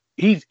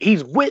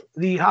he's with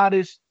the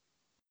hottest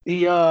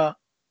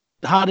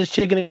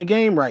chick in the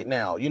game right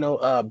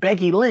now.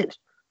 Becky Lynch,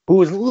 who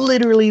is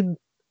literally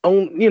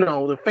on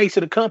the face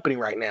of the company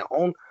right now,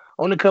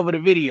 on the cover of the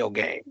video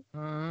game.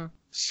 Mm-hmm.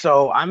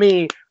 So I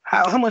mean,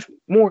 how much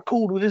more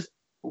cool do this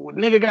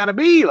nigga gotta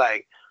be?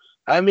 Like,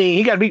 I mean,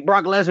 he got to beat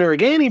Brock Lesnar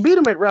again. He beat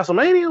him at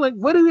WrestleMania. Like,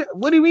 what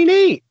do we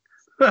need?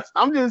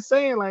 I'm just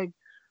saying, like,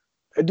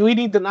 do we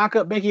need to knock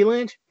up Becky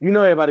Lynch?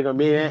 Everybody gonna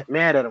be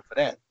mad at him for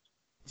that.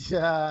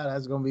 Yeah,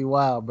 that's gonna be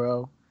wild,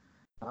 bro.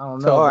 I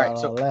don't know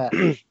all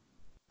that.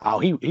 Oh,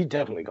 he's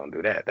definitely gonna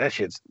do that. That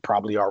shit's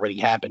probably already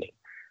happening.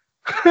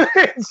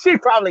 She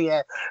probably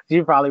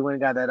went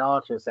and got that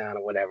ultrasound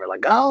or whatever.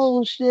 Like,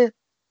 oh shit,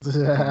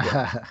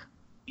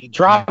 he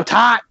dropped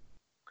hot.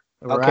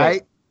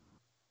 Right.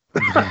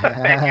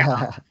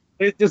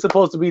 It's just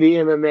supposed to be the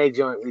MMA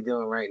joint we're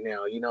doing right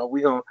now.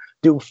 We're gonna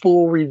do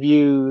full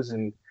reviews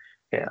and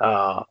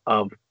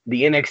of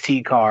the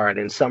NXT card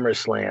and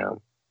SummerSlam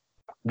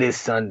this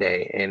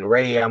Sunday. And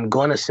Ray, I'm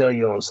gonna sell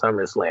you on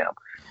SummerSlam.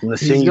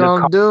 He's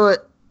gonna do it.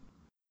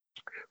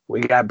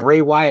 We got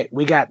Bray Wyatt.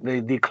 We got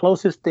the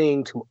closest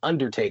thing to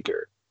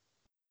Undertaker.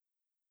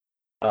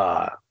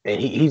 And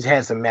he's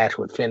had some match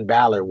with Finn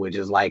Balor, which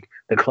is like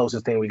the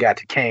closest thing we got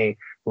to Kane,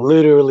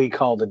 literally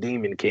called the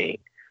Demon King.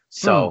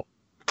 So,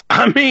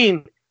 I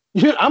mean,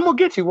 I'm gonna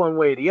get you one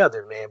way or the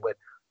other, man. But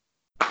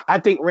I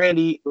think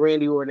Randy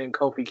Orton and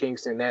Kofi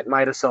Kingston, that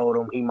might have sold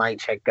him. He might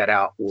check that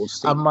out. We'll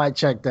see. I might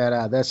check that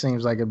out. That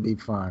seems like it'd be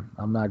fun.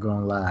 I'm not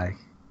gonna lie.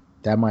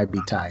 That might be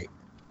tight.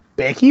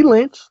 Becky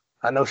Lynch.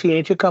 I know she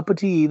ain't your cup of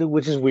tea either,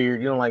 which is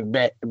weird. You don't like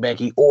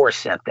Becky or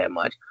Seth that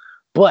much.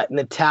 But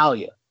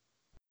Natalya.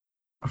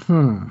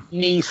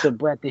 Niece of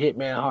Bret the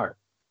Hitman Hart.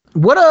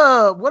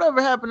 Whatever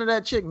happened to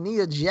that chick,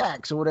 Nia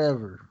Jax or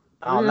whatever?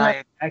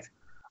 Nia Jax.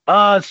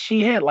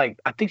 She had I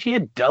think she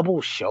had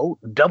double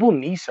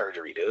knee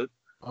surgery, dude.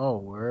 Oh,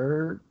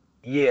 word.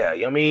 Yeah,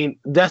 I mean,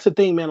 that's the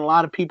thing, man. A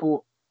lot of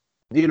people,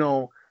 and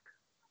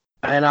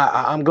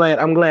I'm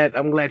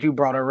glad you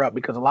brought her up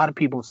because a lot of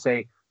people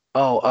say,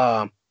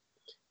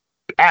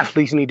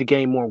 athletes need to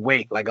gain more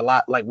weight. Like a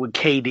lot, like with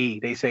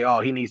KD, they say,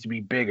 oh, he needs to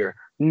be bigger.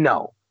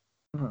 No,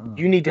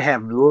 you need to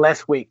have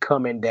less weight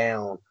coming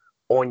down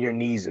on your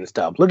knees and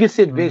stuff. Look at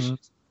Sid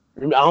Vicious.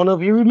 I don't know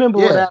if you remember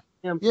what happened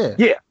to him.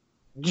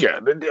 Yeah.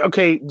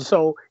 Okay,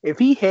 so if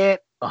he had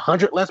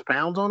 100 less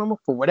pounds on him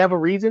for whatever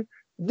reason,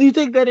 do you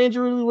think that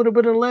injury would have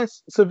been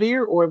less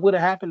severe, or it would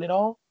have happened at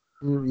all?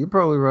 You're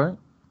probably right.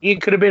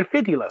 It could have been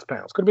 50 less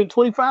pounds. Could have been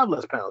 25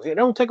 less pounds. It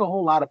don't take a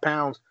whole lot of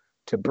pounds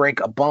to break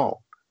a bone.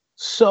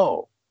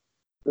 So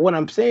what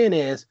I'm saying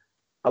is,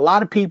 a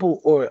lot of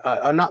people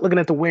are not looking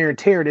at the wear and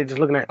tear. They're just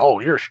looking at, oh,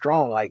 you're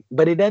strong.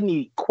 But it doesn't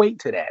equate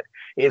to that.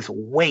 It's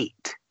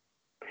weight.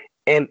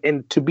 And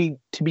to be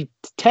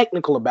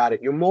technical about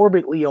it, you're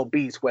morbidly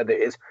obese, whether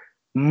it's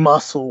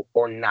muscle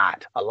or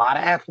not. A lot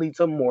of athletes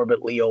are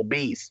morbidly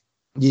obese.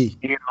 Yeah.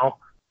 You know,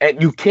 and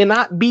you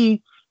cannot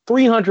be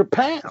 300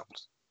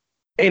 pounds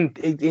and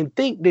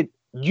think that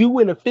you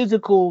in a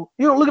physical,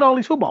 look at all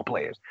these football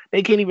players.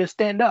 They can't even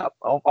stand up.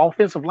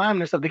 Offensive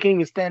linemen and stuff, they can't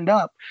even stand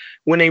up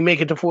when they make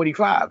it to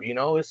 45.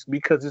 It's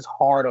because it's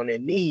hard on their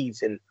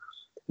knees. And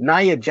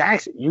Nia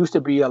Jackson used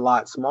to be a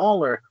lot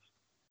smaller.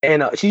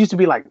 And she used to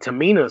be like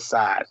Tamina's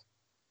size.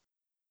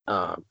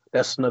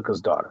 That's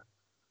Snooker's daughter,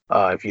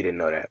 if you didn't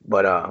know that.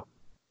 But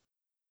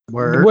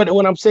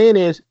what I'm saying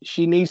is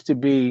she needs to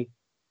be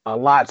a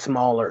lot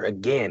smaller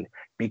again,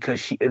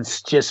 because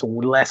it's just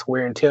less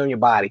wear and tear on your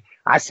body.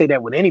 I say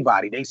that with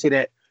anybody. They say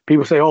that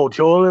people say, "Oh,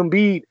 Joel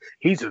Embiid,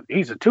 he's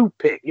a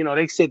toothpick."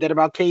 They said that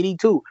about KD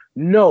too.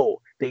 No,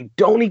 they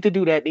don't need to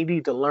do that. They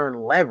need to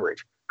learn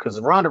leverage,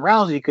 because Ronda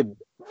Rousey could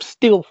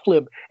still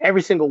flip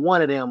every single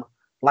one of them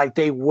like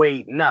they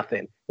weighed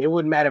nothing. It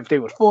wouldn't matter if they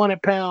were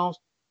 400 pounds,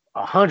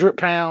 100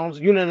 pounds.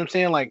 You know what I'm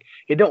saying? Like,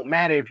 it don't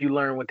matter if you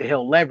learn what the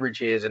hell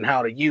leverage is and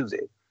how to use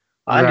it.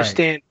 I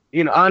understand.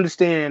 I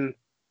understand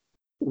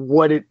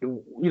what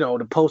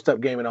the post-up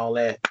game and all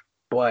that,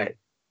 but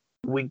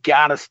we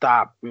gotta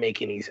stop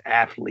making these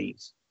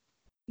athletes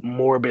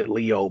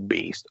morbidly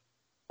obese.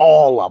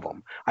 All of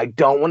them. I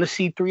don't want to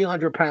see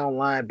 300-pound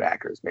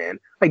linebackers, man.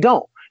 I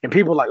don't. And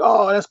people are like,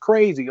 oh, that's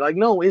crazy. Like,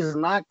 no, it's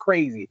not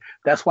crazy.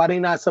 That's why they're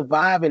not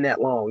surviving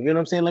that long. You know what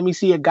I'm saying? Let me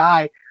see a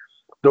guy.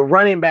 The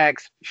running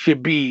backs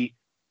should be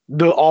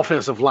the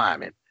offensive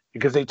linemen,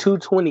 because they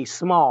 220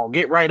 small,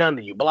 get right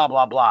under you, blah,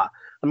 blah, blah.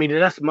 I mean,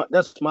 that's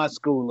my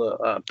school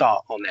of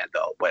thought on that,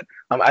 though. But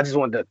I just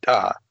wanted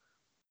to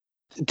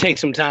take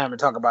some time to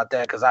talk about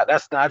that, because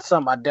that's not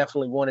something I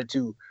definitely wanted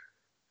to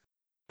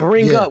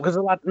bring up, because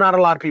not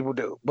a lot of people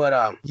do.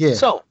 But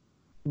so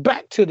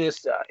back to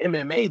this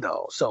MMA,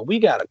 though. So we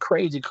got a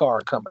crazy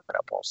card coming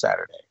up on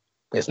Saturday.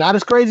 It's not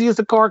as crazy as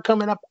the card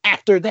coming up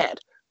after that,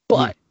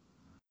 but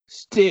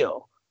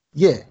still.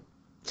 Yeah.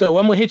 So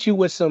I'm gonna hit you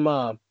with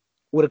some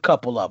with a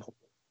couple of them.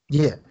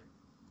 Yeah.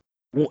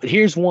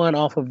 Here's one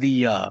off of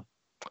the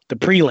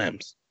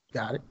prelims.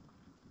 Got it.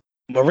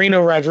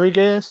 Marina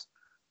Rodriguez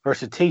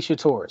versus Tecia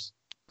Torres.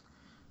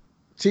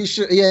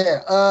 Tecia,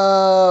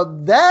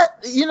 that,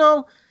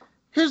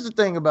 here's the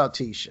thing about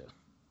Tecia.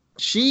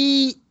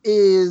 She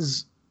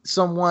is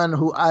someone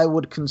who I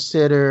would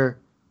consider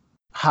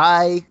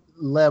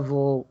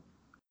high-level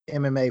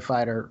MMA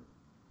fighter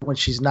when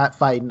she's not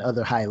fighting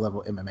other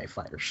high-level MMA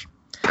fighters.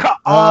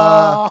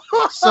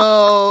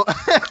 So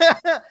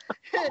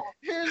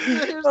here's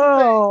the thing.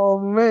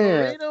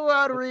 Man, Marina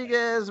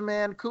Rodriguez,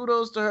 man,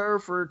 kudos to her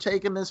for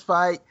taking this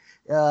fight.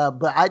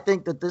 But I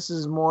think that this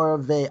is more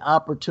of a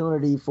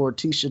opportunity for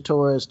Tecia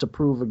Torres to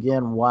prove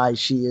again why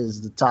she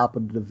is the top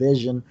of the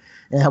division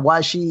and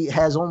why she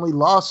has only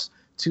lost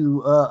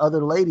to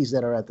other ladies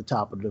that are at the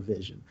top of the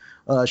division.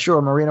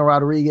 Sure, Marina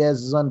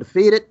Rodriguez is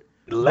undefeated,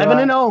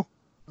 11-0.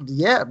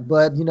 Yeah,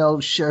 but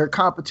her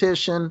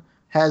competition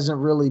hasn't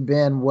really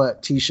been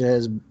what Tecia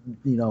has,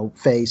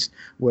 faced,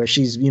 where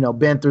she's,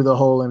 been through the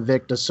whole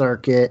Invicta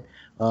circuit.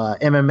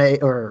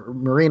 MMA, or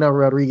Marina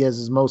Rodriguez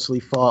has mostly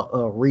fought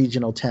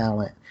regional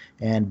talent,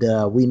 and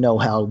we know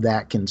how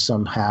that can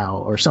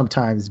somehow or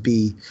sometimes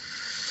be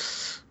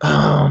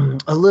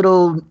a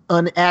little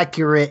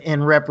inaccurate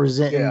in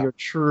representing your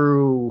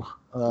true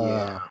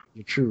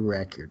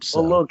record. So.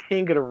 A little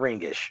king of the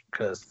ringish,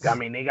 because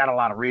they got a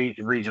lot of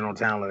regional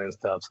talent and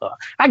stuff. So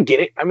I get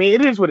it.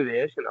 It is what it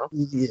is,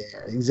 Yeah,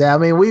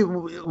 exactly.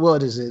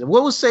 What is it?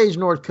 What was Sage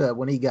Northcutt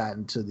when he got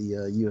into the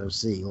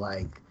UFC?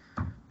 Like,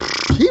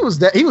 he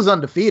was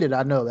undefeated.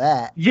 I know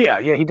that. Yeah,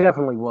 he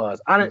definitely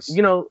was.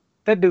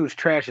 That dude's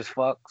trash as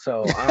fuck.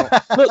 So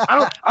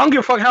I don't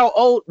give a fuck how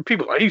old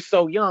people are. He's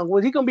so young.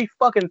 Was he gonna be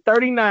fucking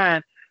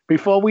 39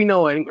 before we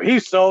know it?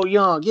 He's so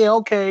young. Yeah,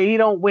 okay. He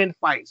don't win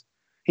fights.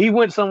 He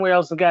went somewhere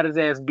else and got his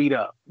ass beat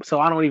up. So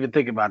I don't even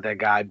think about that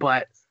guy.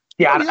 But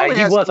yeah,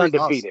 he was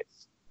undefeated.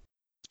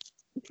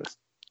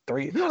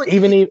 Three.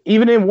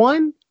 Even in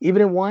one.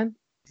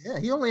 Yeah,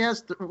 he only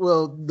has the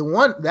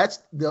one.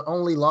 That's the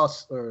only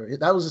loss, or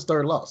that was his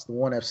third loss, the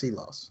one FC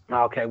loss.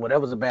 Okay, well that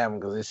was a bad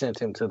one because they sent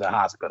him to the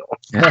hospital.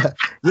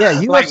 Yeah,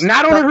 you like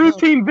not on a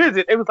routine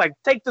visit. It was like,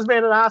 take this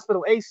man to the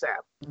hospital ASAP.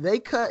 They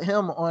cut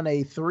him on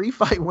a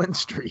 3-fight win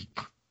streak.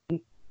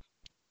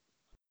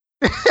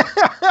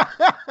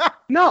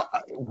 No,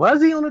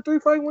 was he on a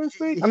 3-fight win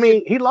streak? I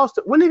mean, he lost.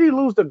 When did he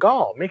lose to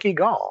Gall? Mickey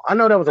Gall. I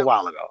know that was a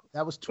while ago.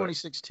 That was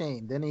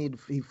 2016. Then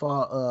he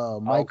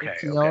fought Michael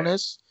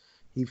Quinones.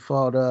 Okay. He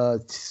fought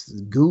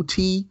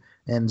Guti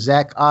and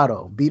Zach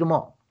Otto. Beat them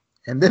all.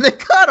 And then they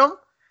cut him,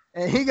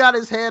 and he got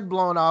his head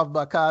blown off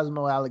by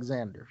Cosmo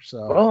Alexander.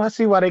 So, well, I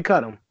see why they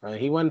cut him.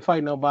 He wasn't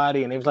fighting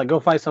nobody, and he was like,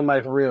 "Go fight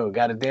somebody for real."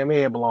 Got his damn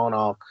head blown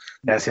off.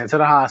 Got sent to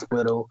the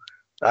hospital.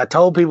 I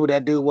told people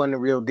that dude wasn't the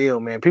real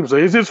deal, man. People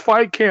say, "It's his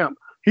fight camp.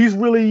 He's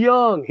really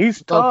young.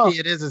 He's tough." Okay,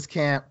 it is his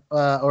camp,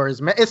 or it's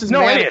his.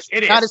 No, it is.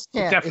 It is. Not his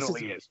camp. It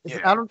definitely is. Yeah.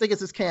 I don't think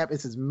it's his camp.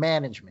 It's his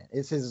management.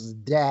 It's his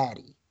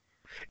daddy.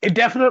 It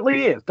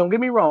definitely is. Don't get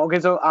me wrong. Okay,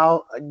 so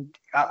I'll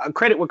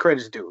credit what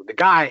credit's due. The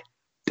guy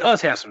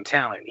does have some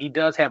talent. He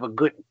does have a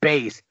good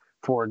base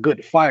for a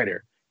good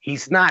fighter.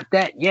 He's not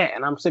that yet,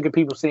 and I'm sick of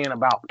people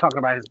talking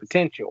about his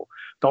potential.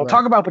 Don't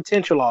talk about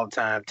potential all the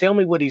time. Tell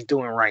me what he's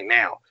doing right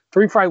now.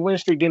 3-fight win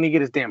streak, didn't he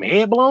get his damn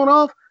head blown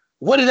off?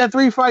 What did that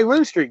 3-fight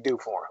win streak do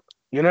for him?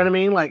 You know what I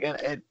mean? Like,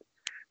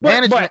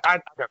 management. But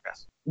I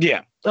guess.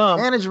 Yeah.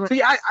 Management.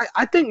 See,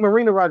 I think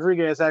Marina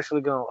Rodriguez is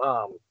actually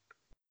gonna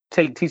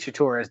take Tecia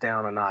Torres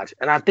down a notch,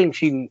 and I think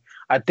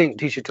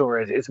Tecia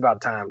Torres. It's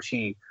about time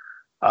she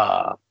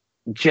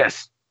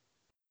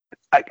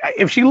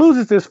if she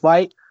loses this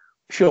fight,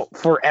 she'll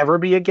forever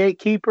be a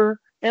gatekeeper,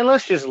 and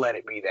let's just let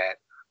it be that.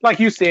 Like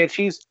you said,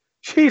 she's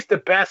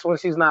the best when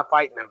she's not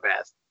fighting the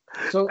best.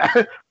 So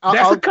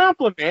that's a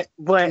compliment,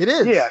 but it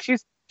is. Yeah,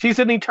 she's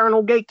an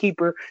eternal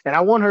gatekeeper, and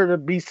I want her to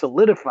be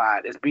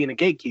solidified as being a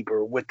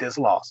gatekeeper with this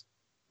loss.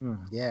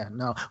 Yeah,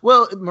 no.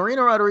 Well,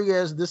 Marina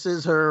Rodriguez, this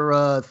is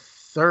her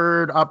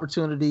third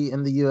opportunity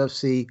in the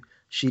UFC.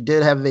 She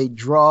did have a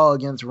draw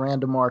against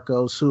Randa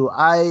Marcos, who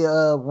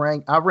I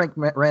rank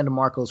Randa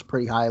Marcos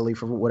pretty highly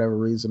for whatever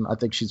reason. I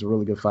think she's a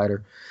really good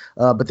fighter.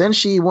 But then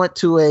she went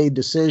to a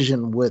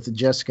decision with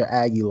Jessica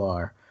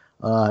Aguilar.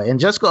 And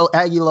Jessica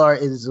Aguilar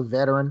is a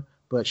veteran,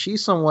 but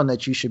she's someone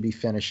that you should be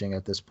finishing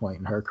at this point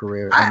in her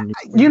career. I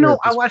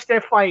watched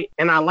that fight,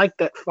 and I like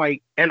that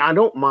fight, and I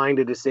don't mind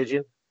the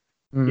decision.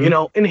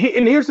 Mm-hmm. And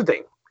here's the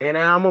thing, and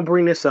I'm going to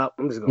bring this up.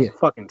 I'm just going to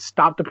fucking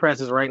stop the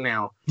presses right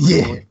now.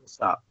 Yeah.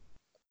 Stop.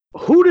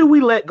 Who did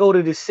we let go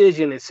to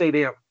decision and say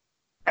they're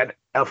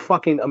a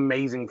fucking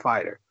amazing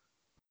fighter?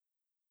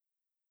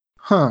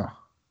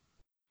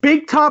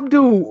 Big top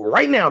dude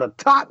right now, the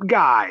top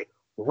guy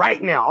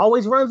right now,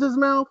 always runs his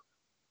mouth,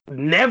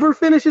 never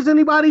finishes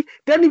anybody,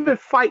 doesn't even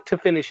fight to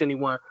finish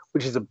anyone,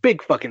 which is a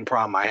big fucking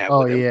problem I have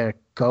with him. Oh, yeah,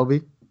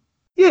 Kobe?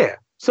 Yeah.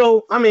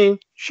 So, I mean,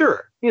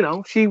 sure,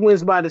 she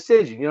wins by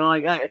decision.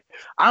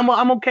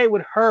 I'm okay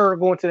with her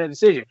going to that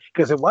decision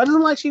because it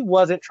wasn't like she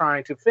wasn't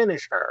trying to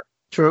finish her.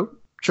 True.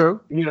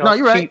 No,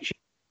 you're right.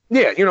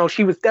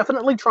 She was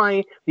definitely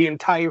trying the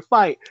entire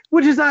fight,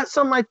 which is not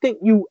something I think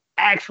you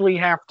actually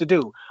have to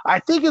do.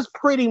 I think it's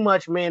pretty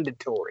much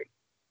mandatory.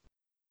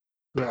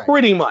 Right.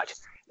 Pretty much.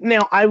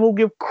 Now, I will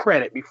give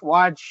credit before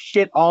I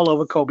shit all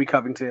over Kobe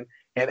Covington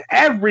and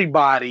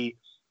everybody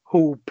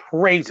who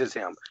praises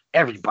him.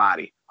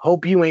 Everybody.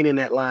 Hope you ain't in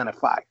that line of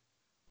fire.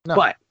 No.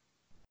 But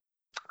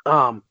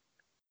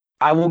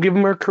I will give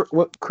him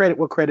what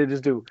credit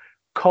is due.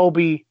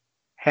 Kobe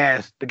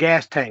has the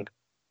gas tank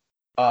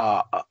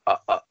of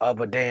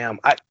a damn.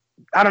 I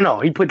don't know.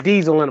 He put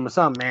diesel in him or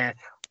something, man.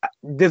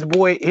 This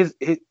boy,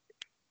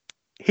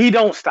 he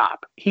don't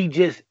stop. He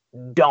just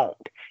don't.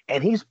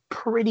 And he's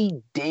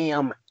pretty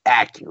damn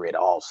accurate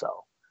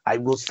also. I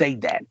will say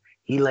that.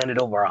 He landed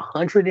over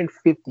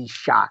 150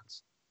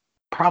 shots,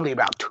 probably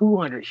about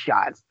 200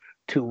 shots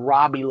to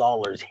Robbie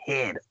Lawler's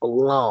head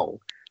alone.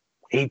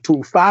 He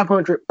threw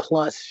 500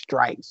 plus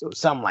strikes or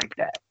something like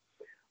that.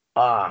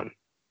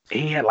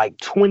 He had like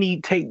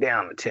 20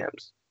 takedown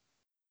attempts.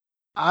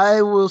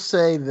 I will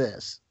say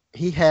this.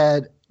 He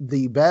had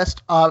the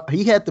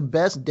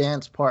best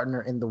dance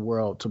partner in the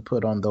world to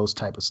put on those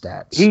type of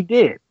stats. He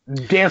did.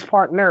 Dance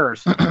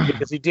partners.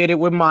 Because he did it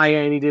with Maya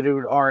and he did it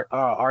with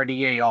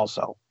RDA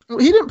also.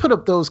 He didn't put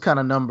up those kind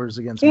of numbers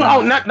against Maya.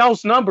 No, not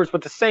those numbers,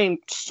 but the same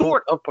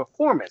sort of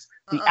performance.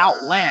 The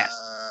outlast.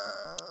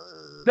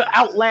 The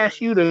outlast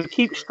you to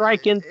keep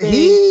striking things.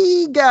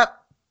 He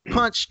got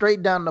punched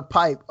straight down the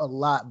pipe a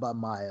lot by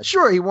Maya.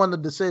 Sure, he won the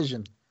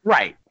decision.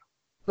 Right.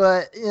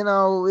 But, why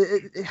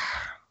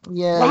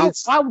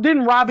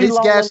didn't Robbie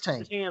let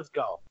his hands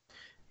go?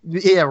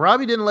 Yeah,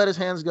 Robbie didn't let his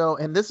hands go,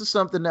 and this is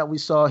something that we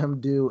saw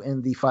him do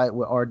in the fight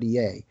with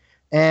RDA.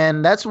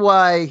 And that's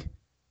why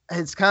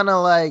it's kind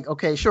of like,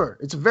 okay, sure,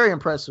 it's a very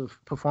impressive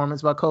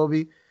performance by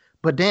Kobe,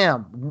 but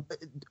damn,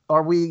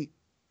 are we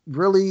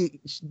really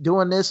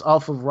doing this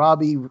off of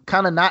Robbie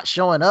kind of not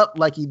showing up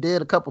like he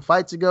did a couple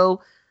fights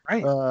ago?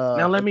 Right.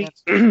 Now let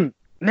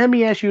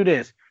me ask you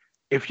this.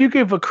 If you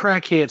give a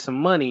crackhead some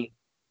money,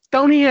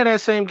 don't he have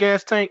that same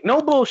gas tank?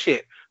 No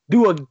bullshit.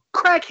 Do a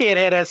crackhead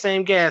have that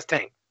same gas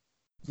tank?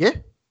 Yeah.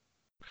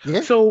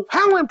 So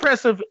how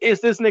impressive is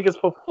this nigga's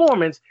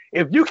performance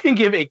if you can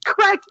have a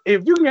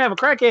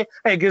crackhead,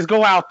 hey, just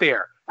go out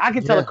there. I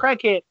can tell a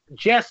crackhead,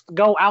 just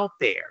go out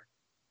there.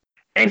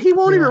 And he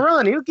won't even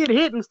run. He'll get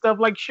hit and stuff.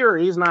 Like, sure,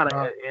 he's not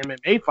an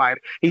MMA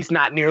fighter. He's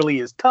not nearly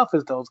as tough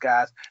as those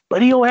guys,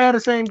 but he'll have the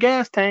same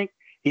gas tank.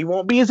 He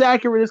won't be as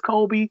accurate as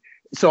Colby.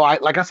 So,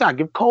 like I said, I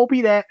give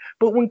Colby that.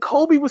 But when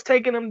Colby was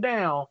taking him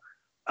down,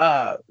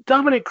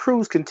 Dominic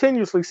Cruz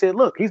continuously said,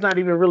 look, he's not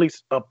even really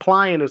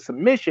applying a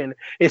submission.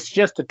 It's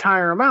just to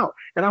tire him out.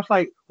 And I was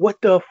like, what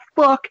the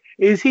fuck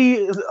is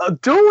he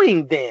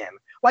doing then?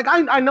 Like,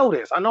 I know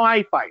this. I know how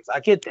he fights. I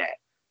get that.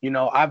 You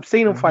know, I've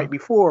seen him fight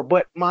before,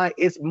 but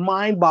it's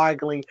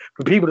mind-boggling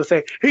for people to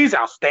say he's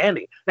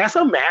outstanding. That's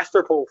a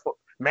masterful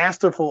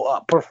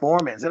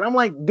performance. And I'm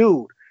like,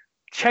 dude,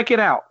 check it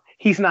out.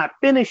 He's not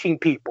finishing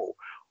people.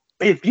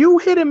 If you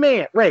hit a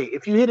man, Ray,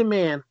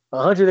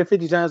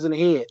 150 times in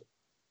the head,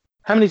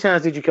 how many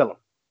times did you kill him?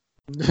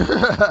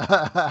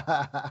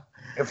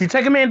 If you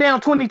take a man down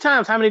 20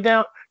 times, how many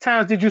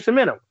times did you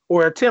submit him?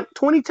 Or attempt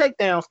 20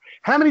 takedowns,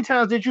 how many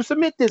times did you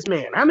submit this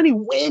man? How many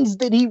wins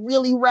did he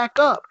really rack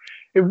up?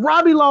 If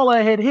Robbie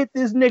Lawler had hit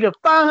this nigga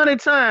 500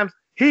 times,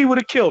 he would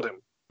have killed him.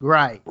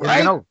 Right. It'd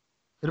have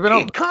been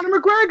over. Conor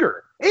McGregor,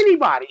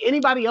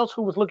 anybody else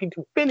who was looking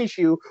to finish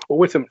you or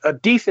with a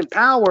decent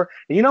power.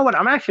 And you know what?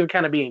 I'm actually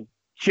kind of being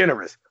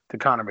generous to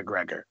Conor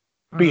McGregor,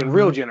 being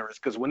real generous,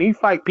 because when he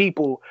fight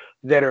people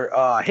that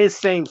are his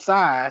same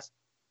size,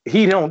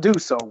 he don't do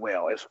so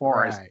well as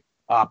far as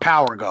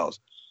power goes.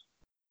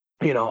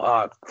 You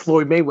know,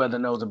 Floyd Mayweather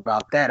knows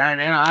about that.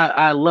 And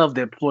I love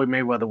that Floyd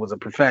Mayweather was a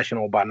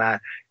professional by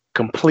not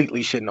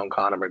completely shitting on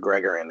Conor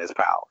McGregor and his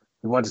power.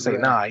 He wanted to say,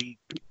 nah, he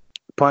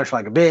punched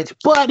like a bitch,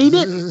 but he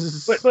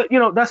didn't. but you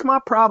know, that's my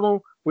problem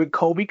with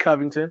Colby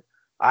Covington.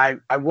 I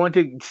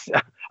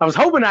was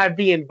hoping I'd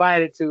be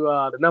invited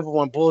to the number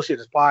one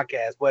Bullshitters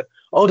podcast, but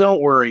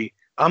don't worry,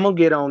 I'm gonna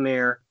get on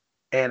there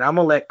and I'm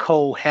gonna let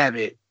Cole have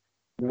it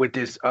with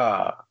this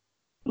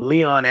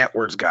Leon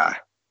Edwards guy.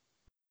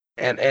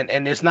 And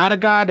it's not a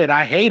guy that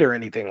I hate or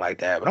anything like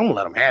that, but I'm gonna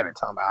let him have it,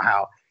 talking about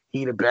how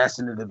he the best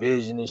in the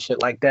division and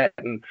shit like that.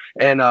 And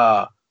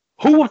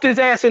who whooped his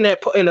ass in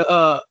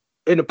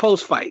the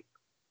post fight?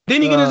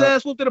 Didn't he get his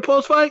ass whooped in the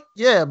post fight?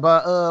 Yeah,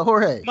 by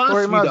Jorge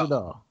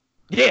Masvidal.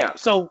 Yeah.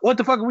 So what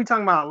the fuck are we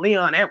talking about,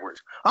 Leon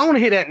Edwards? I want to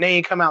hear that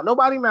name come out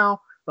nobody's mouth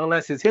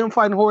unless it's him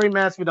fighting Jorge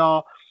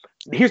Masvidal.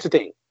 Here's the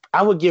thing: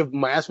 I would give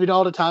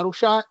Masvidal the title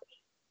shot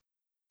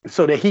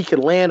so that he could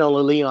land on a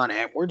Leon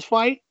Edwards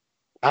fight.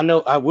 I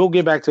know I will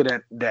get back to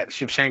that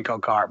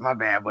Shevchenko card. My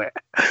bad, but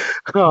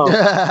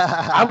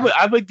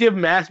I would give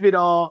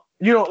Masvidal.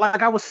 You know,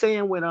 like I was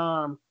saying with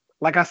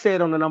like I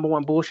said on the number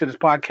one Bullshitters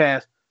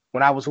podcast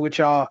when I was with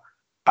y'all,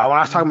 when I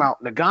was talking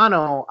about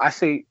Nagano, I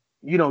say,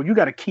 you know, you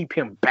got to keep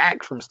him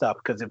back from stuff,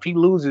 because if he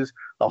loses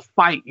a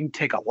fight, you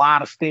take a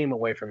lot of steam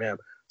away from him.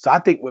 So I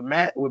think with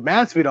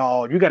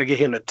Masvidal, you got to get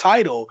him the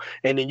title,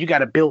 and then you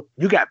got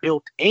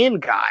built-in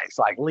guys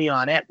like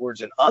Leon Edwards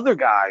and other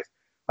guys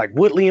like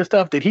Woodley and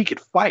stuff that he could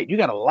fight. You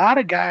got a lot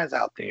of guys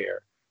out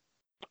there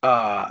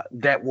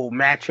that will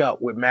match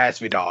up with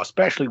Masvidal,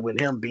 especially with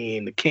him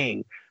being the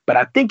king. But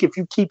I think if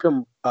you keep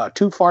him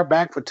too far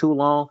back for too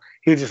long,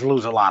 he'll just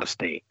lose a lot of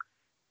steam.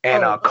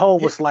 And Cole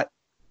was like,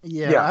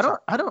 I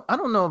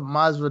don't know if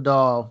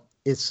Masvidal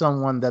is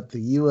someone that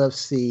the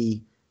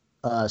UFC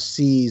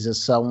sees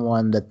as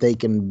someone that they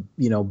can,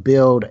 you know,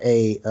 build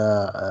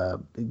a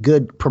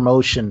good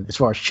promotion as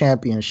far as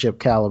championship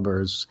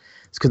calibers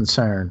is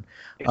concerned.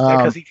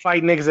 Because he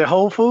fight niggas at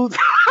Whole Foods?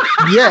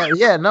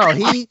 No,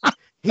 he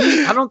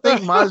I don't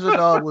think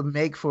Masvidal would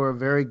make for a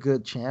very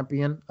good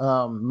champion.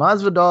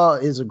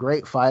 Masvidal is a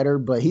great fighter,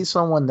 but he's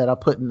someone that I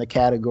put in the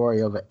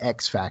category of an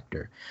X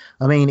factor.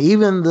 I mean,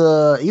 even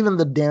the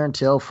Darren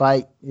Till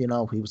fight, you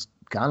know, he was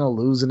kind of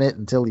losing it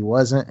until he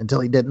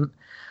didn't.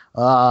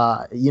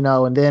 You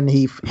know, and then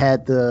he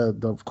had the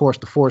of course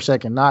the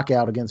 4-second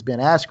knockout against Ben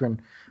Askren,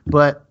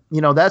 but you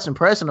know, that's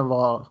impressive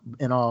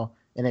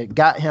and it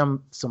got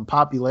him some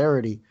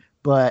popularity,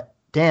 but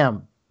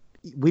damn,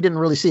 we didn't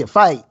really see a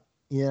fight.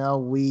 You know,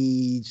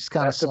 we just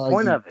kind of saw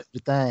the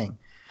thing.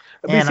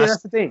 And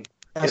that's the thing.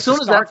 As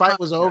soon as that fight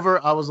was over,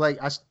 I was like,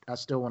 I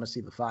still want to see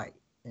the fight.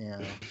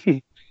 Yeah,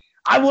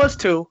 I was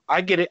too.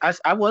 I get it.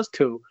 I was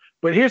too.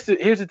 But here's the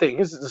thing.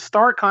 Here's the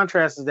stark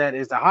contrast is that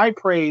is the high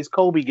praise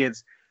Colby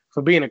gets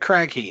for being a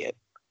crackhead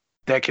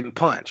that can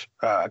punch.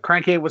 A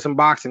crackhead with some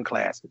boxing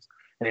classes.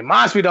 And then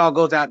Masvidal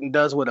goes out and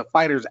does what a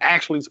fighter's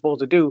actually supposed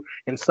to do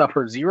and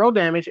suffer 0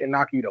 damage and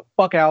knock you the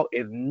fuck out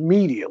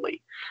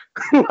immediately.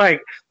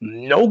 Like,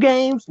 no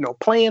games, no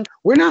playing.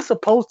 We're not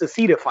supposed to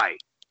see the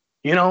fight.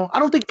 You know, I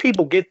don't think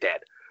people get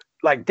that.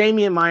 Like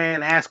Damian Maia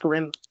and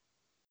Askren,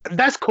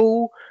 that's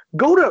cool.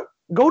 Go to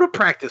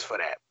practice for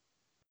that.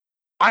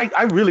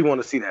 I really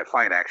want to see that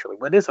fight, actually,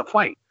 but it's a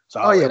fight. So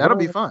that'll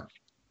be fun.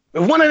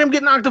 If one of them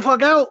get knocked the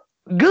fuck out,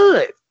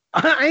 good.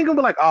 I ain't gonna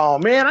be like, oh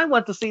man, I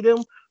want to see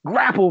them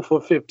grapple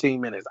for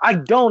 15 minutes. I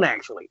don't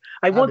actually.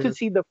 I want to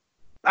see the.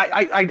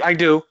 I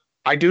do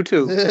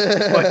too.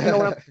 But you know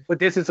what? But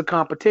this is a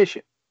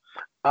competition.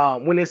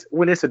 If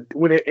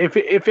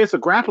it's a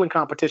grappling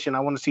competition, I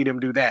want to see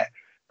them do that.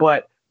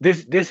 But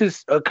this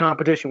is a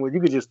competition where you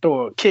could just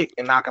throw a kick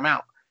and knock them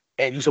out.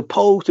 and you're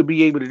supposed to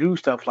be able to do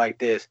stuff like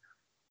this,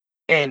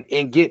 and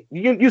get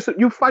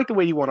you fight the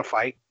way you want to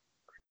fight,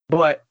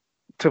 but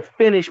to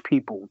finish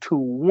people, to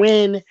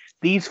win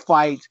these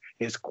fights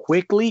as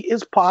quickly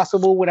as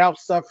possible without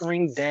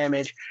suffering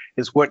damage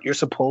is what you're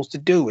supposed to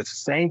do. It's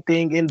the same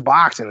thing in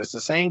boxing. It's the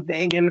same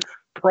thing in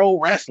pro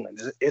wrestling.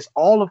 It's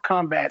all of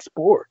combat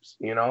sports,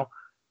 you know?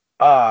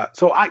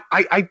 So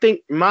I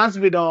think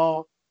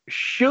Masvidal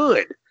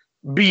should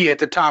be at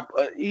the top.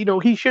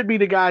 He should be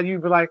the guy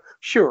you'd be like,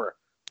 sure.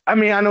 I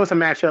mean, I know it's a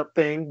matchup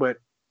thing, but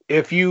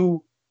if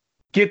you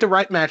get the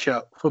right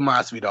matchup for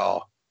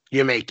Masvidal,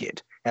 you make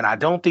it. And I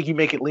don't think you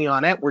make it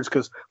Leon Edwards,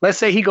 because let's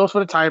say he goes for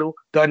the title,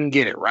 doesn't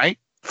get it, right?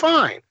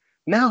 Fine.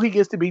 Now he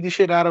gets to beat the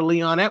shit out of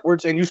Leon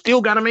Edwards, and you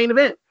still got a main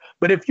event.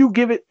 But if you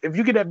get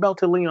that belt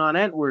to Leon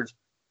Edwards,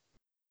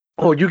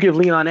 or you give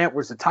Leon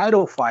Edwards a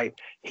title fight,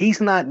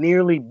 he's not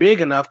nearly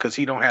big enough because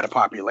he don't have the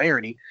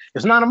popularity.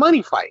 It's not a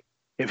money fight.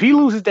 If he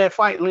loses that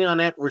fight,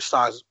 Leon Edwards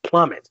starts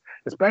plummets,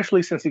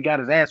 especially since he got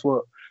his ass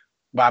whooped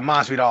by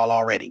Masvidal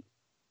already.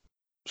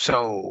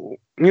 So,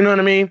 you know what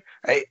I mean?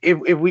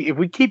 If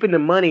we keeping the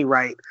money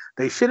right,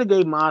 they should have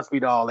gave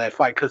Masvidal that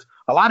fight, because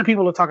a lot of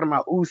people are talking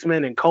about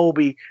Usman and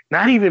Colby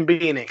not even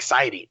being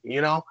exciting.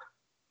 You know,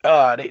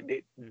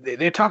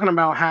 they're talking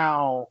about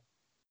how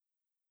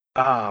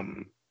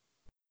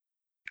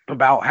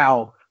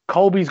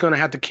Colby's gonna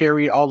have to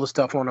carry all the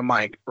stuff on the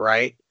mic,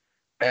 right?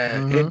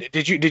 And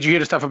did you hear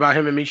the stuff about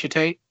him and Miesha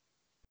Tate?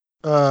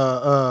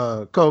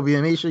 Colby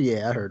and Miesha,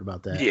 yeah, I heard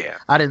about that. Yeah,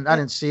 I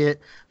didn't see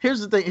it.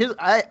 Here's the thing.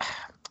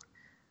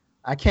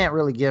 I can't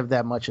really give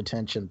that much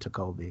attention to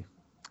Colby.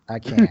 I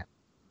can't.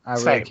 I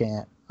really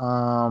can't.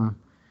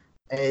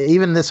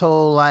 Even this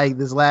whole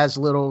this last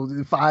little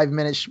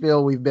 5-minute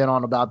spiel we've been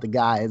on about the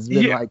guy, it's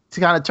been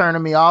kind of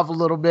turning me off a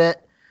little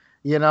bit.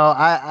 You know,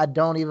 I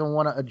don't even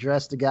want to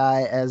address the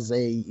guy as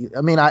I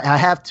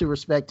have to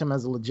respect him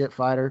as a legit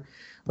fighter,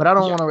 but I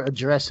don't want to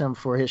address him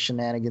for his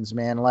shenanigans,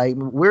 man. Like,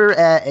 we're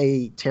at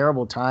a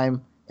terrible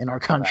time in our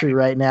country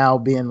right now,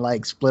 being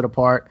split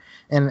apart.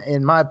 And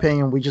in my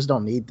opinion, we just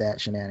don't need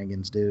that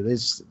shenanigans, dude.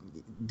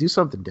 Do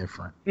something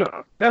different.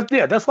 No,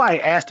 that's why I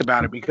asked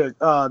about it, because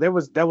that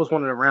was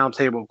one of the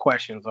roundtable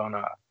questions on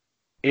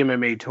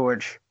MMA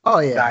Torch. Oh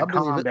yeah,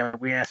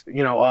 that we asked.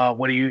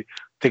 What do you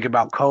think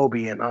about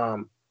Colby?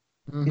 And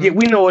yeah,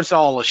 we know it's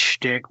all a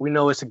shtick. We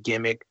know it's a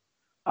gimmick.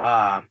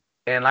 And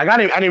I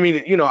didn't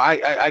mean to.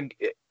 I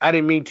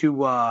didn't mean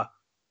to.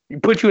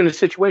 Put you in a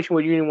situation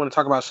where you didn't want to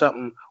talk about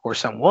something or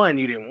someone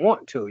you didn't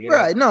want to.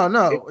 Right? No.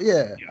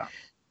 Yeah.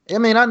 I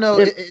mean, I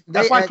know.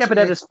 That's why I kept it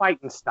at his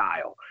fighting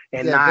style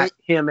and not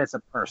him as a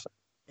person.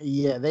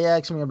 Yeah, they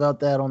asked me about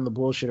that on the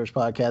Bullshitters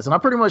podcast, and I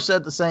pretty much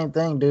said the same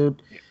thing,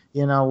 dude.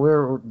 Yeah.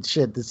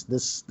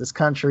 This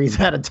country's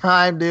at a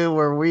time, dude,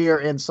 where we are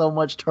in so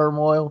much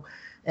turmoil,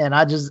 and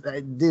I just,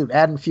 dude,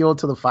 adding fuel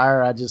to the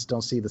fire, I just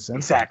don't see the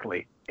sense.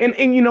 Exactly.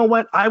 And you know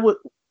what?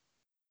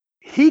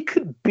 He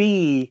could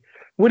be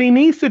what he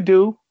needs to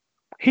do.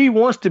 He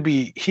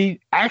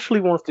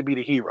actually wants to be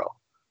the hero.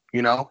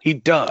 He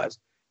does.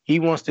 He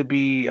wants to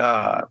be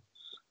an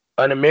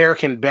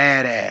American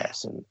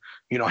badass, and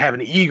have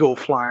an eagle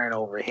flying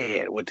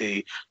overhead with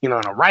a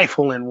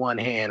rifle in one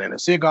hand and a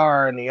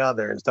cigar in the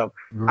other and stuff.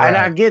 Right.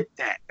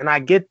 And I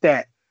get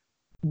that,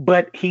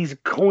 but he's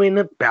going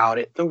about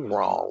it the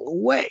wrong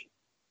way.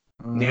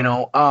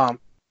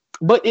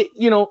 But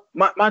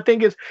my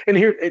thing is, and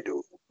here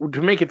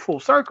to make it full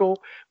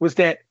circle, was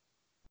that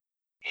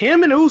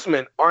him and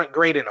Usman aren't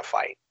great in a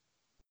fight.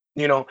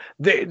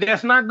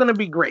 That's not going to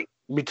be great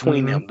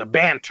between them, the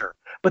banter.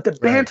 But the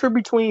banter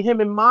between him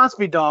and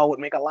Masvidal would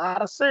make a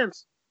lot of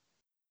sense.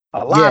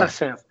 A lot of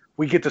sense.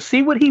 We get to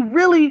see what he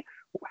really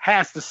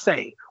has to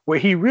say, where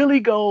he really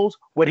goes,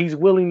 what he's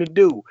willing to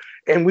do.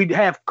 And we'd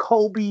have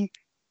Colby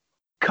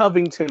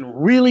Covington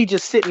really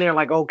just sitting there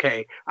like,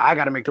 okay, I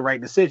got to make the right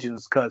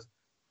decisions, because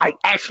I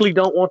actually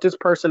don't want this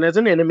person as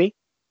an enemy.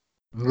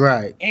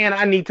 Right. And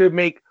I need to,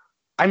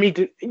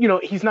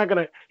 he's not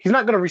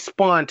gonna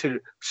respond to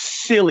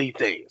silly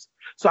things.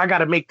 So I got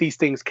to make these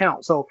things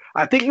count. So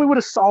I think we would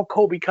have saw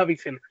Colby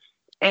Covington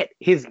at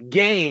his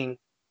game,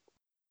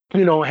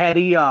 had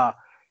he, him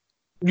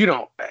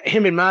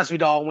and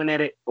Masvidal went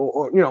at it,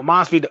 or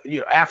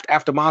Masvidal,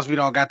 after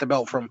Masvidal got the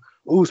belt from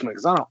Usman,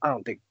 because I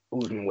don't think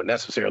Usman would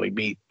necessarily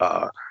beat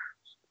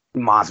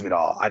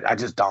Masvidal. I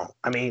just don't.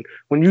 I mean,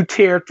 when you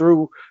tear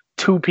through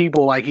two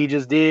people like he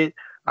just did,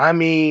 I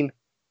mean,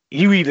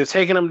 you either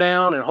taking him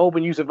down and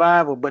hoping you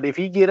survive, but if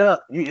he get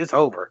up, it's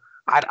over.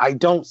 I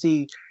don't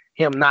see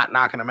him not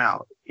knocking him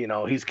out.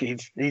 He's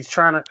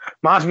trying to.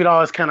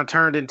 Masvidal has kind of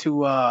turned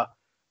into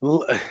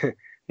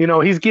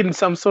he's getting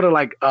some sort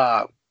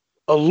of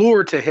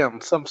allure to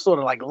him, some sort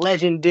of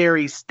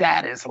legendary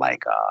status, I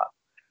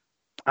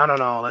don't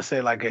know, let's say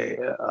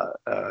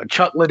a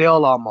Chuck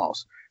Liddell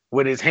almost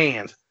with his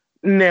hands.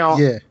 Now,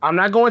 I'm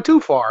not going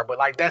too far, but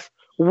that's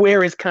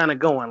where it's kind of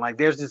going.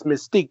 There's this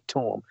mystique to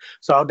him.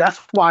 So that's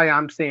why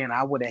I'm saying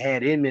I would have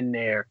had him in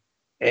there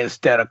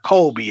instead of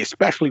Colby,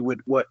 especially with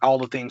all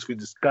the things we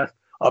discussed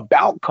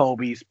about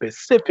Colby,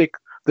 specific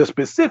The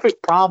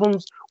specific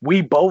problems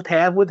we both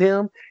have with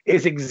him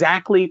is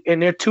exactly,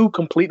 and they're two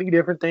completely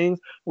different things.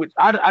 Which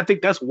I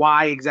think that's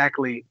why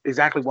exactly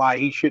why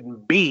he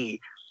shouldn't be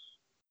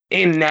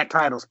in that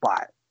title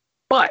spot.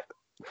 But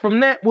from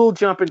that, we'll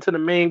jump into the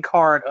main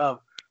card of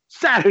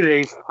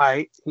Saturday's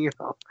fight.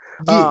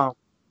 Yeah.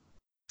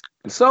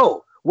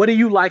 So what are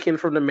you liking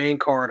from the main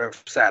card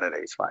of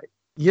Saturday's fight?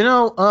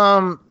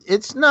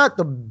 It's not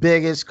the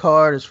biggest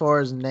card as far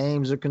as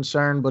names are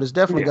concerned, but it's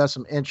definitely got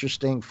some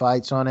interesting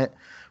fights on it.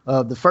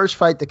 The first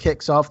fight that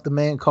kicks off the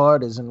main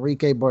card is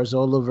Enrique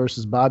Barzola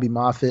versus Bobby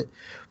Moffitt.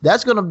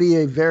 That's going to be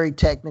a very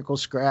technical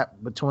scrap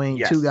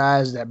between two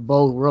guys that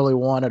both really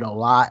wanted a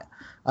lot.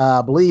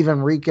 I believe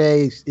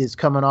Enrique is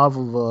coming off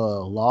of a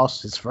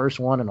loss, his first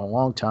one in a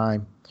long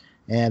time.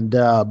 And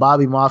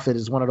Bobby Moffitt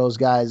is one of those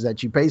guys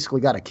that you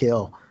basically got to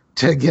kill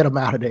to get him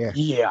out of there.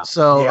 Yeah.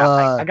 So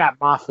I got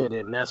Moffitt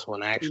in this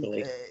one,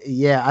 actually.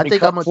 Yeah, I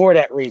think I'm for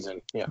that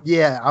reason. Yeah.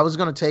 Yeah, I was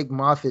gonna take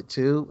Moffitt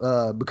too,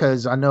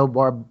 because I know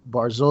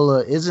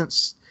Barzola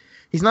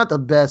he's not the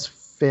best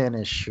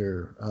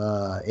finisher.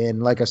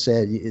 And like I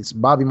said, it's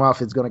Bobby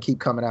Moffitt's gonna keep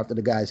coming after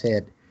the guy's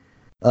head.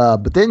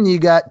 But then you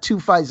got 2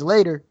 fights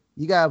later,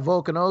 you got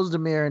Volkan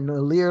Ozdemir and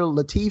Ilir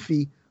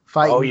Latifi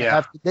fighting. Oh,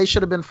 yeah. They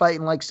should have been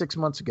fighting like 6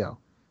 months ago.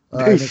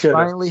 It's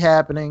finally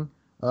happening.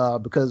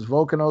 Because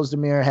Volkan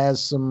Ozdemir has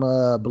some,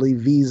 I believe,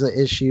 visa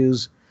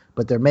issues,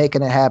 but they're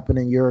making it happen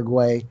in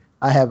Uruguay.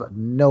 I have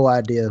no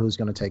idea who's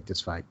going to take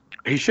this fight.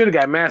 He should have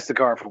got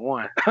MasterCard for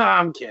one.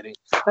 I'm kidding.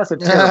 That's a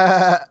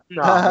terrible.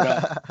 No.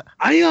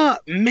 I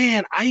got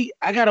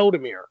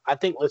Ozdemir. I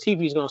think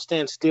Latifi's going to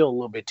stand still a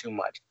little bit too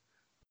much.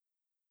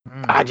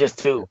 I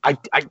just do.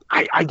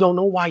 I don't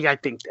know why I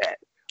think that.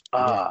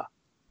 I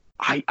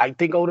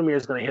think Ozdemir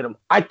is going to hit him.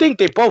 I think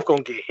they both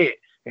going to get hit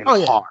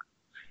hard.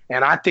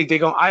 And I think they're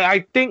going.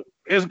 I think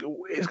it's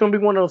going to be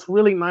one of those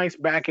really nice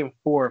back and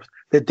forths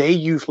that they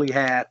usually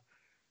have.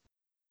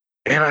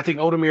 And I think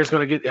Ozdemir is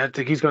going to get. I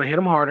think he's going to hit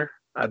him harder.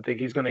 I think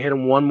he's going to hit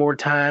him one more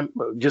time,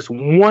 just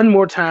one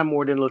more time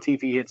more than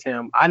Latifi hits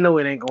him. I know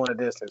it ain't going a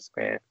distance,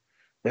 man.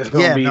 It's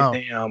going to be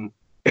damn.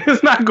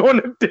 It's not going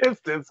a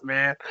distance,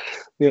 man.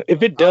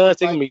 If it does,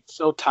 it's going to be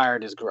so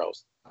tired. It's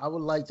gross. I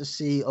would like to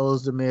see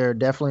Ozdemir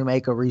definitely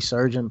make a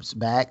resurgence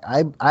back.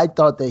 I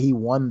thought that he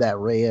won that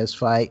Reyes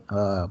fight.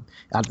 I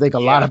think a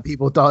lot of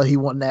people thought he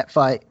won that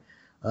fight.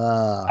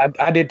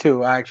 I did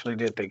too. I actually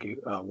did think he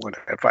won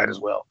that fight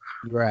as well.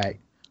 Right.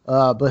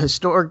 But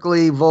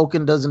historically,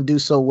 Volkan doesn't do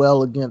so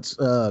well against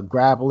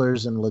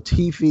grapplers, and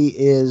Latifi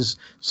is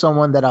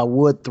someone that I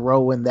would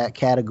throw in that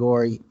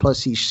category.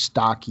 Plus, he's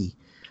stocky.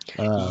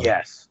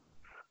 Yes.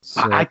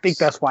 So I think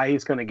that's why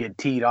he's going to get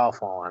teed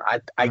off on.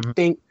 I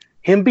think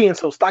him being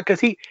so stocky, because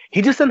he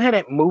just doesn't have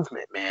that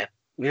movement, man.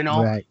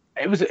 Right.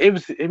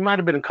 It might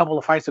have been a couple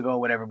of fights ago or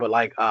whatever, but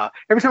like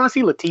every time I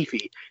see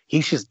Latifi,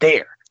 he's just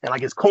there. And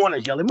like his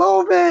corners yelling,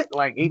 move it!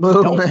 Like he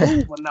don't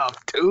move enough,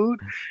 dude.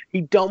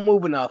 He don't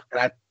move enough.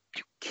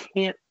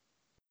 And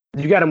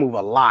you gotta move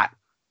a lot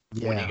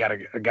when you got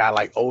a guy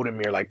like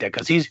Ozdemir like that.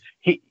 Because it's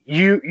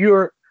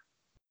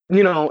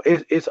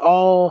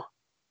all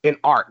an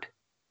art.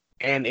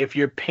 And if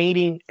you're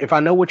painting, if I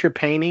know what you're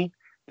painting,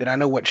 then I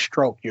know what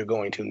stroke you're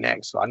going to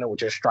next. So I know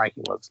what your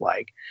striking looks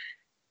like.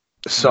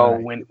 So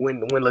when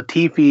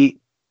Latifi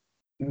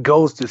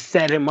goes to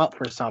set him up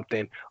for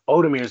something,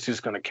 Ozdemir is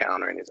just going to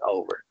counter and it's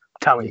over. I'm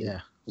telling you.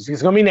 It's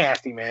going to be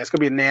nasty, man. It's going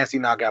to be a nasty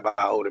knockout by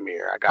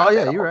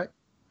Ozdemir. You're right.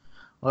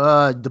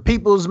 The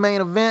people's main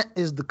event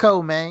is the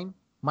co-main,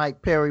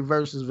 Mike Perry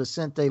versus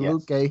Vicente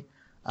Luque.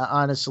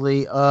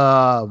 Honestly,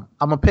 I'm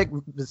going to pick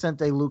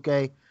Vicente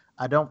Luque.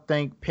 I don't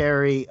think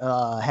Perry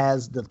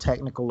has the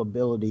technical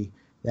ability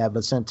that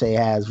Vicente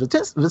has.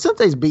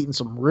 Vicente's beaten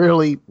some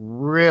really,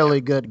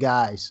 really good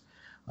guys.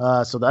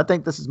 So I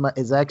think this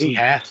is actually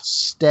a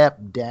step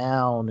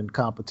down in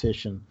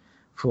competition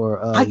for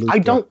Luque. I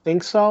don't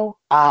think so.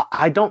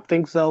 I don't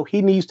think so.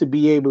 He needs to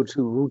be able to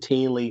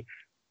routinely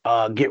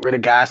get rid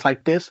of guys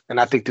like this. And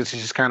I think this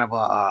is just kind of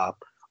a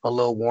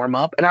little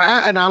warm-up. And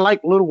I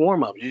like little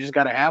warm-ups. You just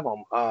got to have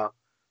them.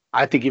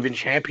 I think even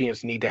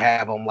champions need to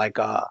have them like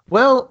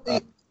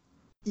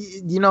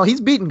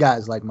he's beaten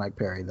guys like Mike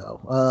Perry,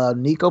 though.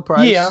 Nico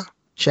Price,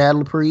 Chad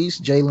Laprise,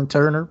 Jalen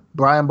Turner,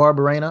 Brian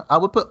Barberena. I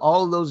would put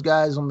all of those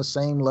guys on the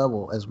same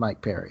level as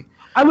Mike Perry.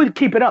 I would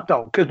keep it up,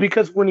 though,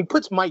 because when he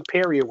puts Mike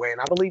Perry away,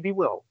 and I believe he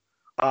will,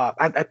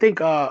 I think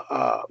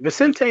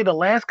Vicente, the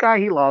last guy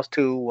he lost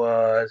to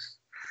was...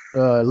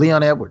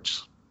 Leon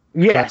Edwards.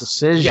 Yes.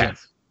 Decision.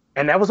 Yes.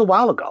 And that was a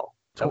while ago.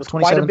 That was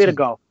quite a bit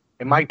ago.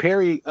 And Mike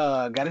Perry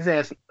got his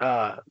ass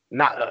not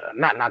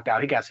knocked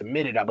out. He got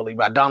submitted, I believe,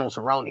 by Donald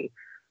Cerrone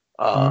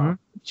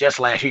just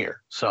last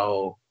year.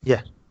 So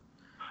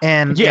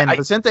and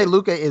Vicente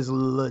Luque is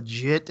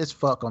legit as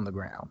fuck on the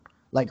ground,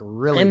 like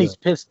really. And he's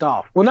pissed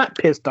off. Well, not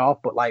pissed off,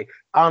 but like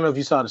I don't know if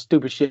you saw the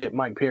stupid shit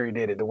Mike Perry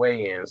did at the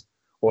weigh-ins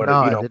or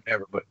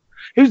whatever. But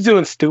he was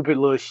doing stupid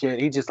little shit.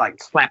 He just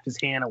like slapped his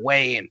hand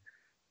away and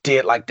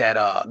did like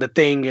that the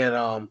thing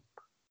at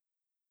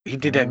he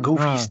did that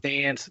goofy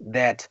stance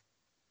that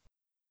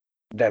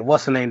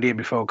what's the name did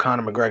before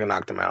Conor McGregor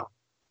knocked him out.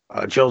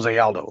 Jose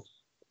Aldo.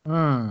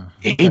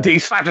 Okay. He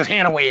slapped his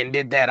hand away and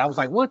did that. I was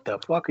like, what the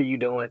fuck are you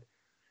doing?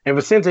 And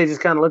Vicente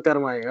just kind of looked at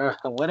him like,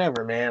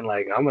 whatever, man.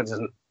 Like, I'm gonna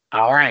just,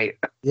 all right.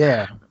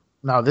 Yeah.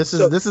 No, this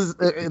is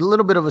a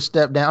little bit of a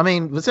step down. I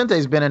mean,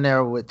 Vicente's been in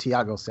there with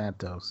Thiago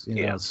Santos,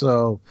 you know,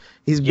 so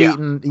he's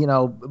beaten, you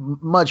know,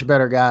 much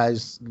better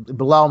guys.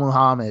 Bilal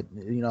Muhammad,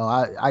 you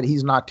know,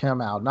 he's knocked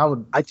him out,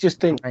 and I just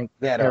think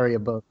that area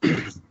above.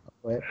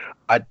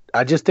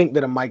 I just think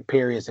that a Mike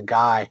Perry is a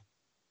guy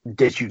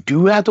that you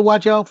do have to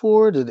watch out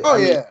for.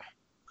 Yeah.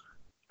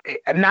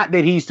 Not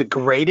that he's the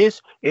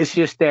greatest. It's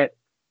just that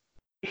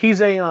he's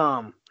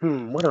a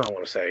what do I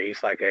want to say?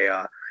 He's like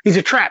he's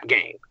a trap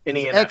game in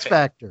the NFL. X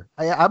Factor.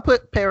 I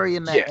put Perry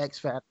in that X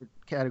Factor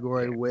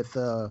category with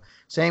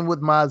same with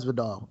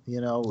Masvidal.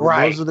 You know,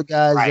 those are the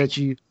guys that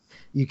you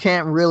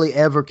can't really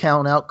ever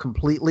count out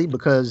completely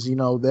because you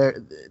know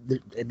they're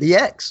the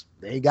X.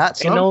 They got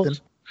something.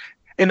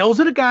 And those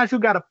are the guys who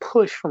got to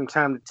push from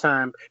time to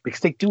time because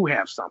they do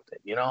have something,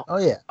 you know. Oh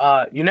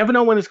yeah. You never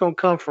know when it's gonna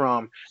come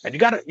from, and you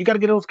gotta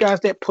get those guys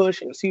that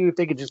push and see if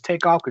they could just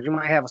take off because you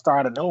might have a star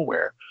out of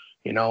nowhere.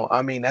 You know,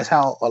 I mean that's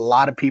how a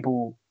lot of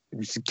people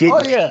get.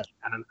 Oh yeah.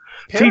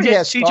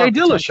 TJ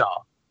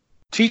Dillashaw.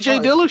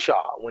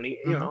 Dillashaw when he,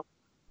 you know,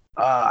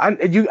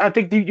 I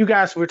think you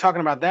guys were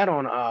talking about that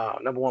on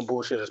Number One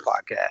Bullshitters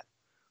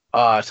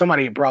podcast.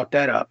 Somebody brought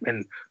that up,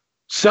 and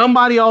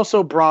somebody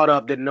also brought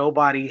up that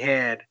nobody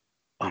had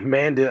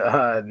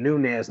Amanda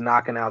Nunes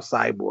knocking out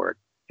Cyborg,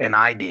 and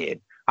I did.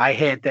 I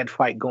had that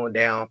fight going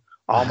down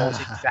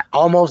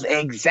almost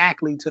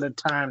exactly to the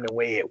time the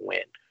way it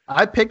went.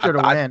 I picked her to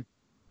win.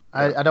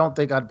 I don't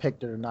think I'd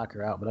picked her to knock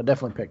her out, but I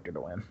definitely picked her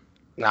to win.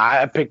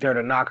 Nah, I picked her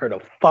to knock her the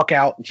fuck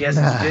out just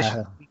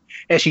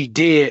as she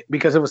did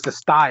because it was the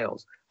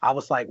styles. I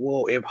was like,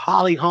 well, if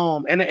Holly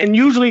Holm and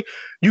usually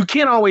you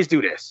can't always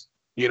do this.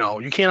 You know,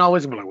 you can't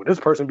always be like, well, this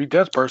person beat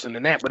this person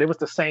and that, but it was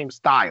the same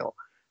style.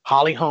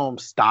 Holly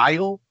Holm's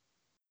style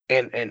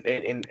and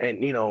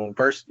you know,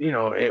 versus, you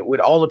know, with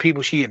all the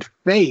people she had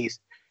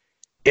faced,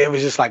 it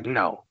was just like,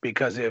 no,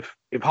 because if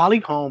Holly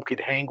Holm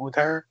could hang with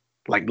her,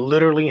 like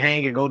literally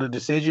hang and go to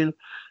decision,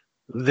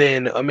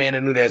 then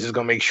Amanda Nunes is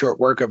going to make short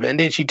work of it. And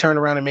then she turned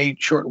around and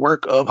made short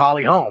work of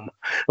Holly Holm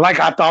like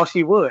I thought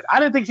she would. I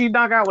didn't think she'd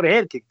knock out with a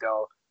head kick,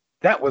 though.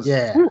 That was,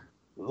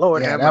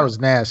 Lord have mercy. That was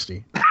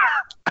nasty.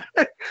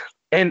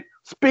 And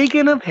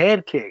speaking of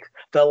head kicks,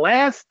 the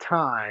last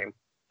time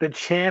the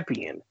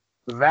champion,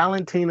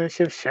 Valentina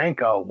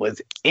Shevchenko,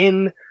 was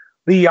in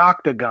the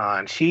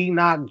octagon, she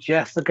knocked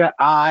Jessica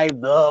Eye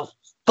the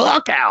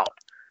fuck out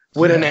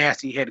with a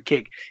nasty head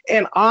kick.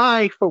 And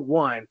I, for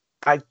one,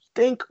 I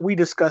think we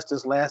discussed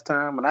this last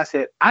time, and I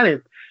said,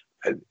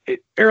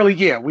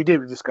 we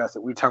did discuss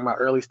it. We were talking about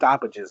early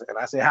stoppages, and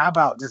I said, how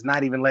about just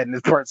not even letting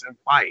this person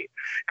fight?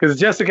 Because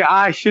Jessica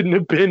Eye shouldn't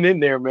have been in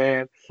there,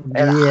 man.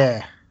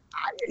 And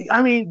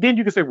I mean, then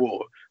you can say, well,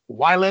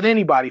 why let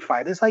anybody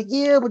fight? It's like,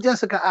 yeah, but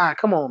Jessica Eye,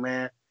 come on,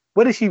 man.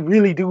 What did she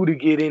really do to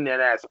get in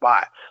that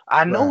spot?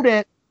 I know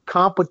that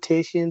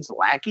competition's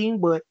lacking,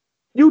 but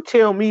you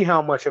tell me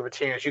how much of a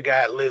chance you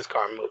got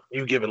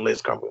you giving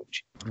Liz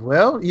Carmouche.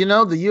 Well, you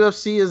know, the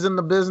UFC is in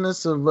the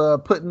business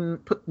of putting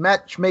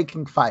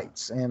matchmaking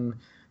fights. And,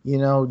 you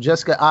know,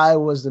 Jessica Eye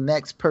was the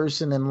next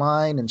person in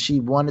line, and she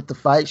wanted the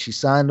fight. She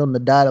signed on the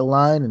dotted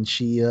line, and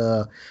she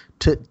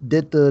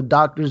did the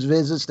doctor's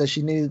visits that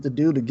she needed to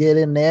do to get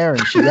in there,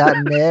 and she got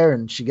in there,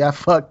 and she got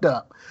fucked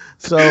up.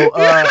 So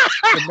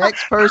the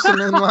next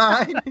person in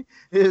line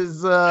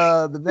is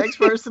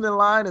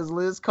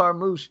Liz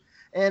Carmouche.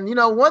 And, you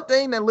know, one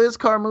thing that Liz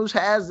Carmouche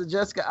has that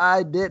Jessica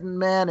Eye didn't,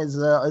 man, is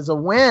a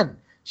win.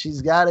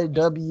 She's got a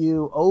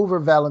W over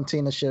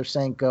Valentina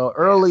Shevchenko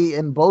early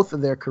in both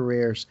of their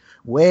careers,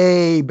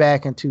 way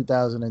back in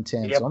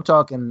 2010. Yep. So I'm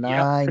talking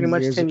 9 pretty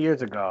much 10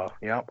 years ago.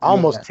 Yep.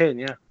 Almost 10,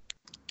 yeah.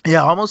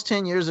 Yeah, almost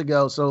 10 years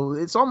ago. So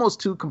it's almost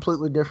two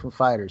completely different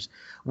fighters.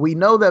 We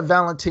know that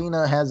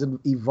Valentina has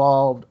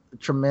evolved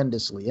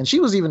tremendously, and she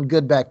was even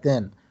good back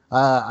then.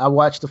 I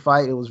watched the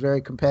fight. It was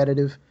very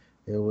competitive.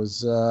 It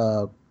was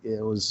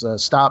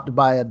stopped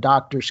by a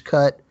doctor's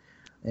cut,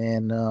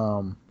 and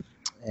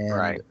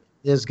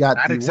it's got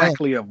not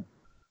exactly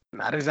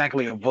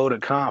a vote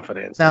of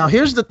confidence. Now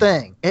here's the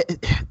thing: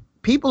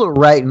 people are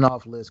writing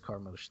off Liz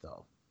Carmouche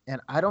though, and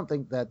I don't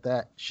think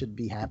that should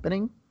be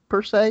happening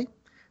per se,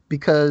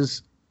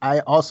 because I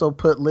also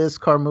put Liz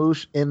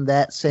Carmouche in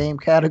that same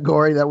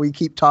category that we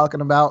keep talking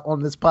about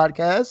on this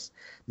podcast,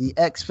 the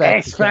X Factor.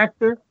 X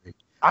Factor.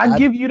 I'd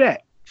give you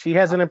that. She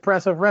has an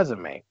impressive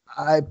resume.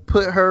 I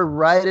put her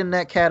right in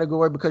that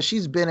category because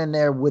she's been in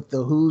there with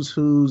the who's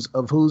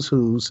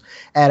who's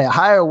at a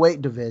higher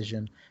weight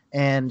division,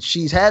 and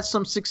she's had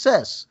some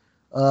success.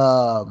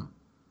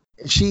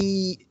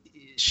 She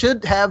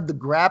should have the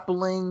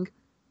grappling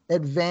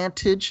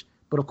advantage,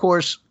 but of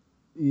course,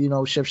 you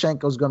know,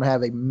 Shevchenko's going to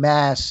have a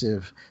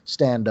massive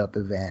stand-up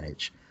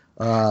advantage.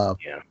 I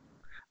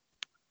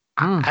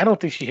don't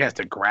think she has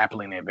the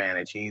grappling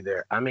advantage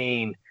either. I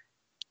mean,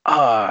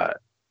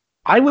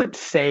 I would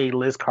say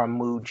Liz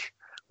Carmouche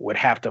would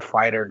have to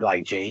fight her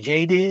like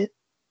JJ did.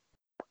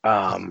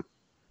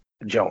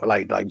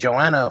 Like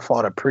Joanna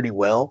fought her pretty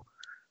well.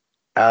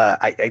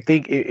 I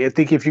think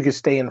if you could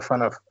stay in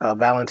front of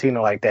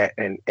Valentina like that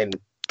and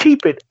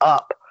keep it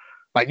up,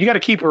 like you got to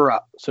keep her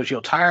up so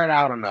she'll tire it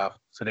out enough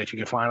so that you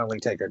can finally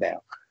take her down.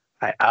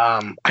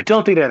 I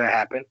don't think that'll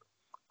happen.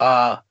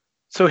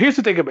 So here's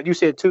the thing about you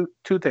said two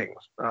things.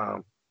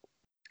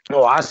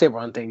 I said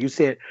one thing. She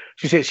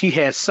said she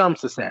had some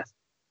success.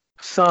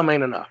 Some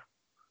ain't enough,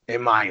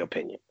 in my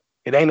opinion.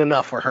 It ain't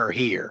enough for her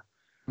here.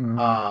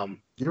 Mm-hmm.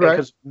 You're right.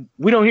 Because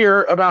we don't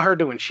hear about her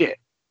doing shit.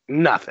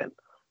 Nothing.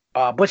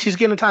 But she's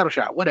getting a title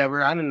shot.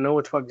 Whatever. I didn't know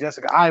what the fuck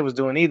Jessica I was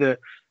doing either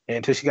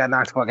until she got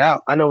knocked the fuck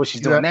out. I know what she's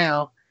doing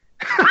now.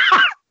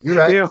 You're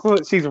right. You know,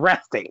 she's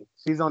resting.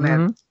 She's on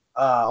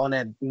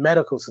that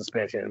medical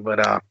suspension.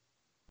 But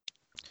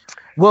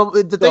well,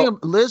 the thing,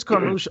 Liz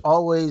Carmouche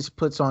always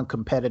puts on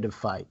competitive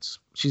fights.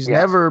 She's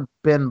never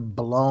been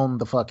blown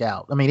the fuck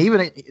out. I mean,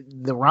 even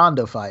the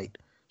Ronda fight,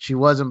 she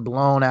wasn't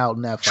blown out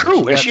in that fight.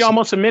 True, and she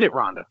almost submitted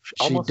Ronda.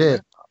 She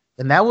did.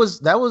 And that was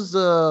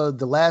the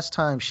last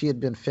time she had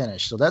been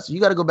finished. So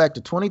you got to go back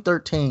to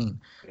 2013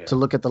 to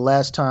look at the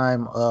last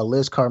time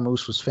Liz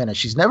Carmouche was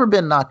finished. She's never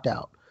been knocked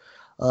out.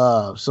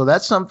 So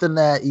that's something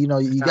that, you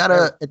got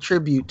to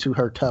attribute to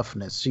her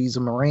toughness. She's a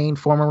Marine,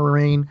 former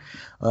Marine.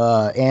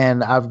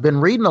 And I've been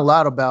reading a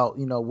lot about,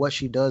 what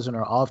she does in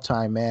her off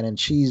time, man. And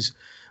she's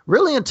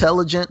really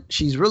intelligent.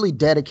 She's really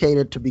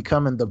dedicated to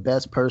becoming the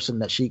best person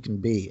that she can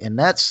be. And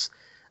that's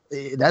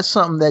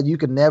something that you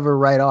can never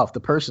write off, the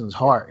person's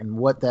heart and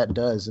what that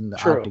does in the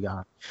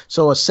octagon.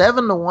 So a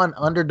 7-1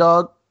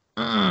 underdog,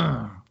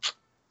 I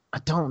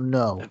don't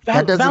know.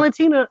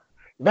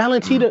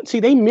 Valentina, see,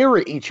 they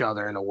mirror each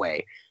other in a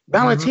way.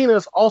 Valentina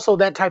is also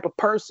that type of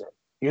person.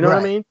 You know what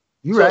I mean?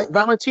 You're right.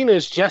 Valentina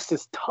is just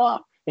as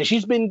tough, and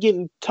she's been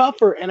getting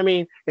tougher. And I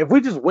mean, if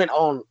we just went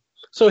on.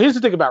 So here's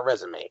the thing about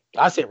resume.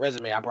 I said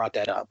resume. I brought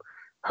that up.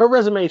 Her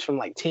resume is from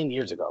like 10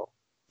 years ago.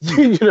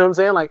 You know what I'm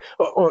saying? Like,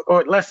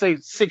 or let's say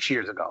 6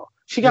 years ago.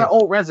 She got an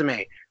old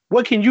resume.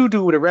 What can you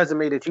do with a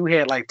resume that you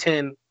had like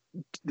 6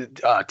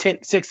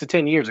 to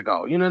 10 years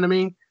ago? You know what I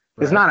mean?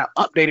 Right. It's not an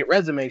updated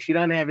resume. She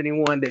doesn't have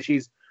anyone that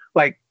she's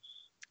like.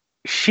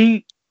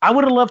 I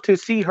would have loved to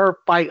see her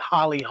fight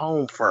Holly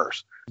Holm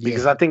first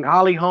because I think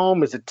Holly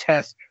Holm is a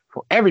test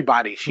for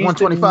everybody. She's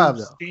 125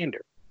 though.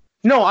 Standard.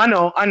 No, I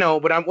know,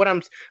 but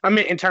I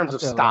meant in terms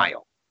of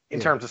style. In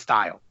terms of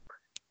style.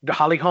 The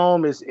Holly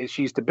Holm is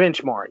she's the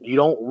benchmark. You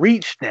don't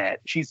reach that.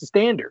 She's the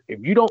standard.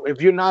 If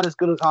you're not as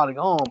good as Holly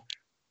Holm,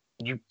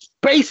 you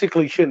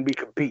basically shouldn't be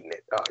competing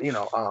it. You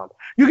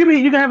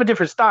can have a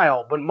different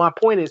style, but my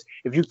point is,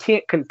 if you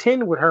can't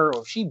contend with her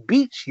or if she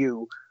beats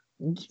you,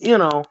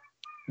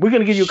 we're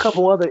gonna give you a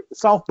couple other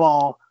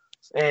softball,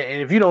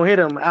 and if you don't hit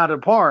them out of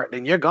the park,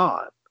 then you're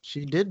gone.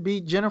 She did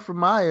beat Jennifer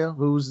Maia,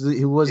 who was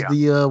the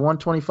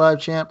 125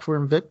 champ for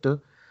Invicta.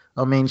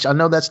 I mean, I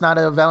know that's not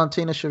a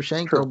Valentina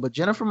Shevchenko, but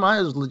Jennifer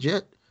Maia is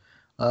legit.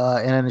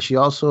 And she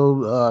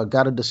also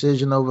got a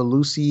decision over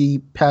Lucy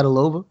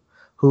Padalova,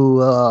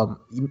 who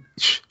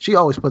she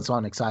always puts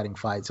on exciting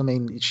fights. I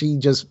mean, she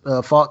just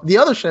fought the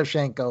other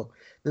Shevchenko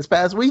this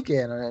past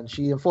weekend, and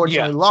she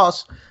unfortunately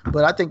lost.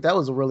 But I think that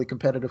was a really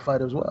competitive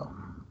fight as well.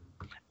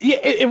 Yeah,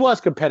 it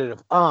was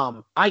competitive.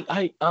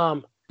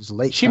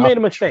 She made a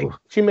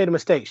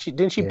mistake.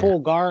 She pull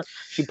guard.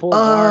 She pulled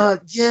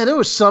guard. Yeah, there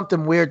was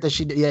something weird that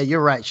she did. Yeah,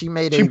 you're right. She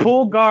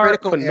pulled guard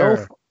for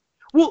error.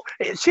 Well,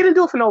 she didn't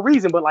do it for no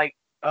reason, but like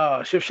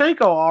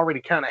Shevchenko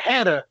already kind of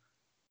had her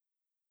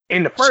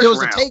in the first round. It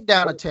was a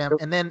takedown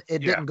attempt, and then it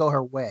didn't go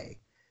her way.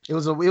 It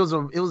was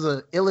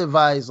a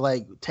ill-advised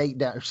like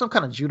takedown or some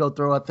kind of judo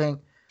throw. I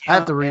think I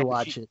have to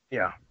rewatch it.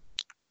 Yeah,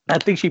 I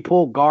think she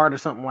pulled guard or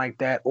something like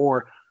that,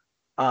 or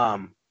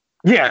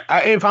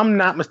if I'm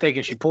not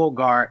mistaken, she pulled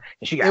guard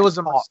and she got it was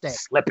a mistake.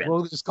 Slipping.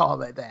 We'll just call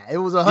it like that. It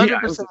was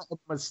 100% a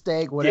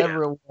mistake,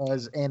 whatever it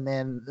was, and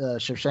then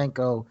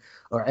Shevchenko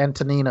or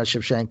Antonina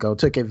Shevchenko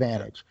took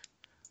advantage.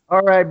 All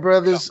right,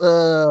 brothers.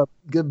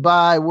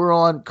 Goodbye. We're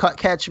on.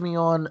 Catch me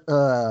on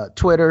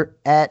Twitter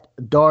at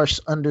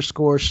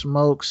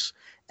Darce_Smokes,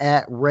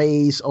 at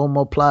Ray's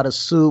Omoplata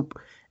Soup,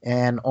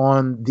 and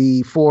on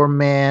the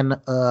 4-man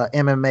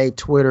MMA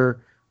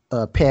Twitter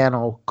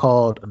panel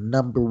called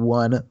Number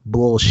One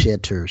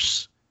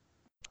Bullshitters.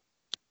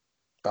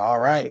 All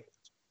right.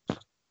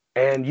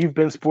 And you've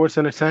been Sports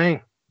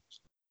Entertained.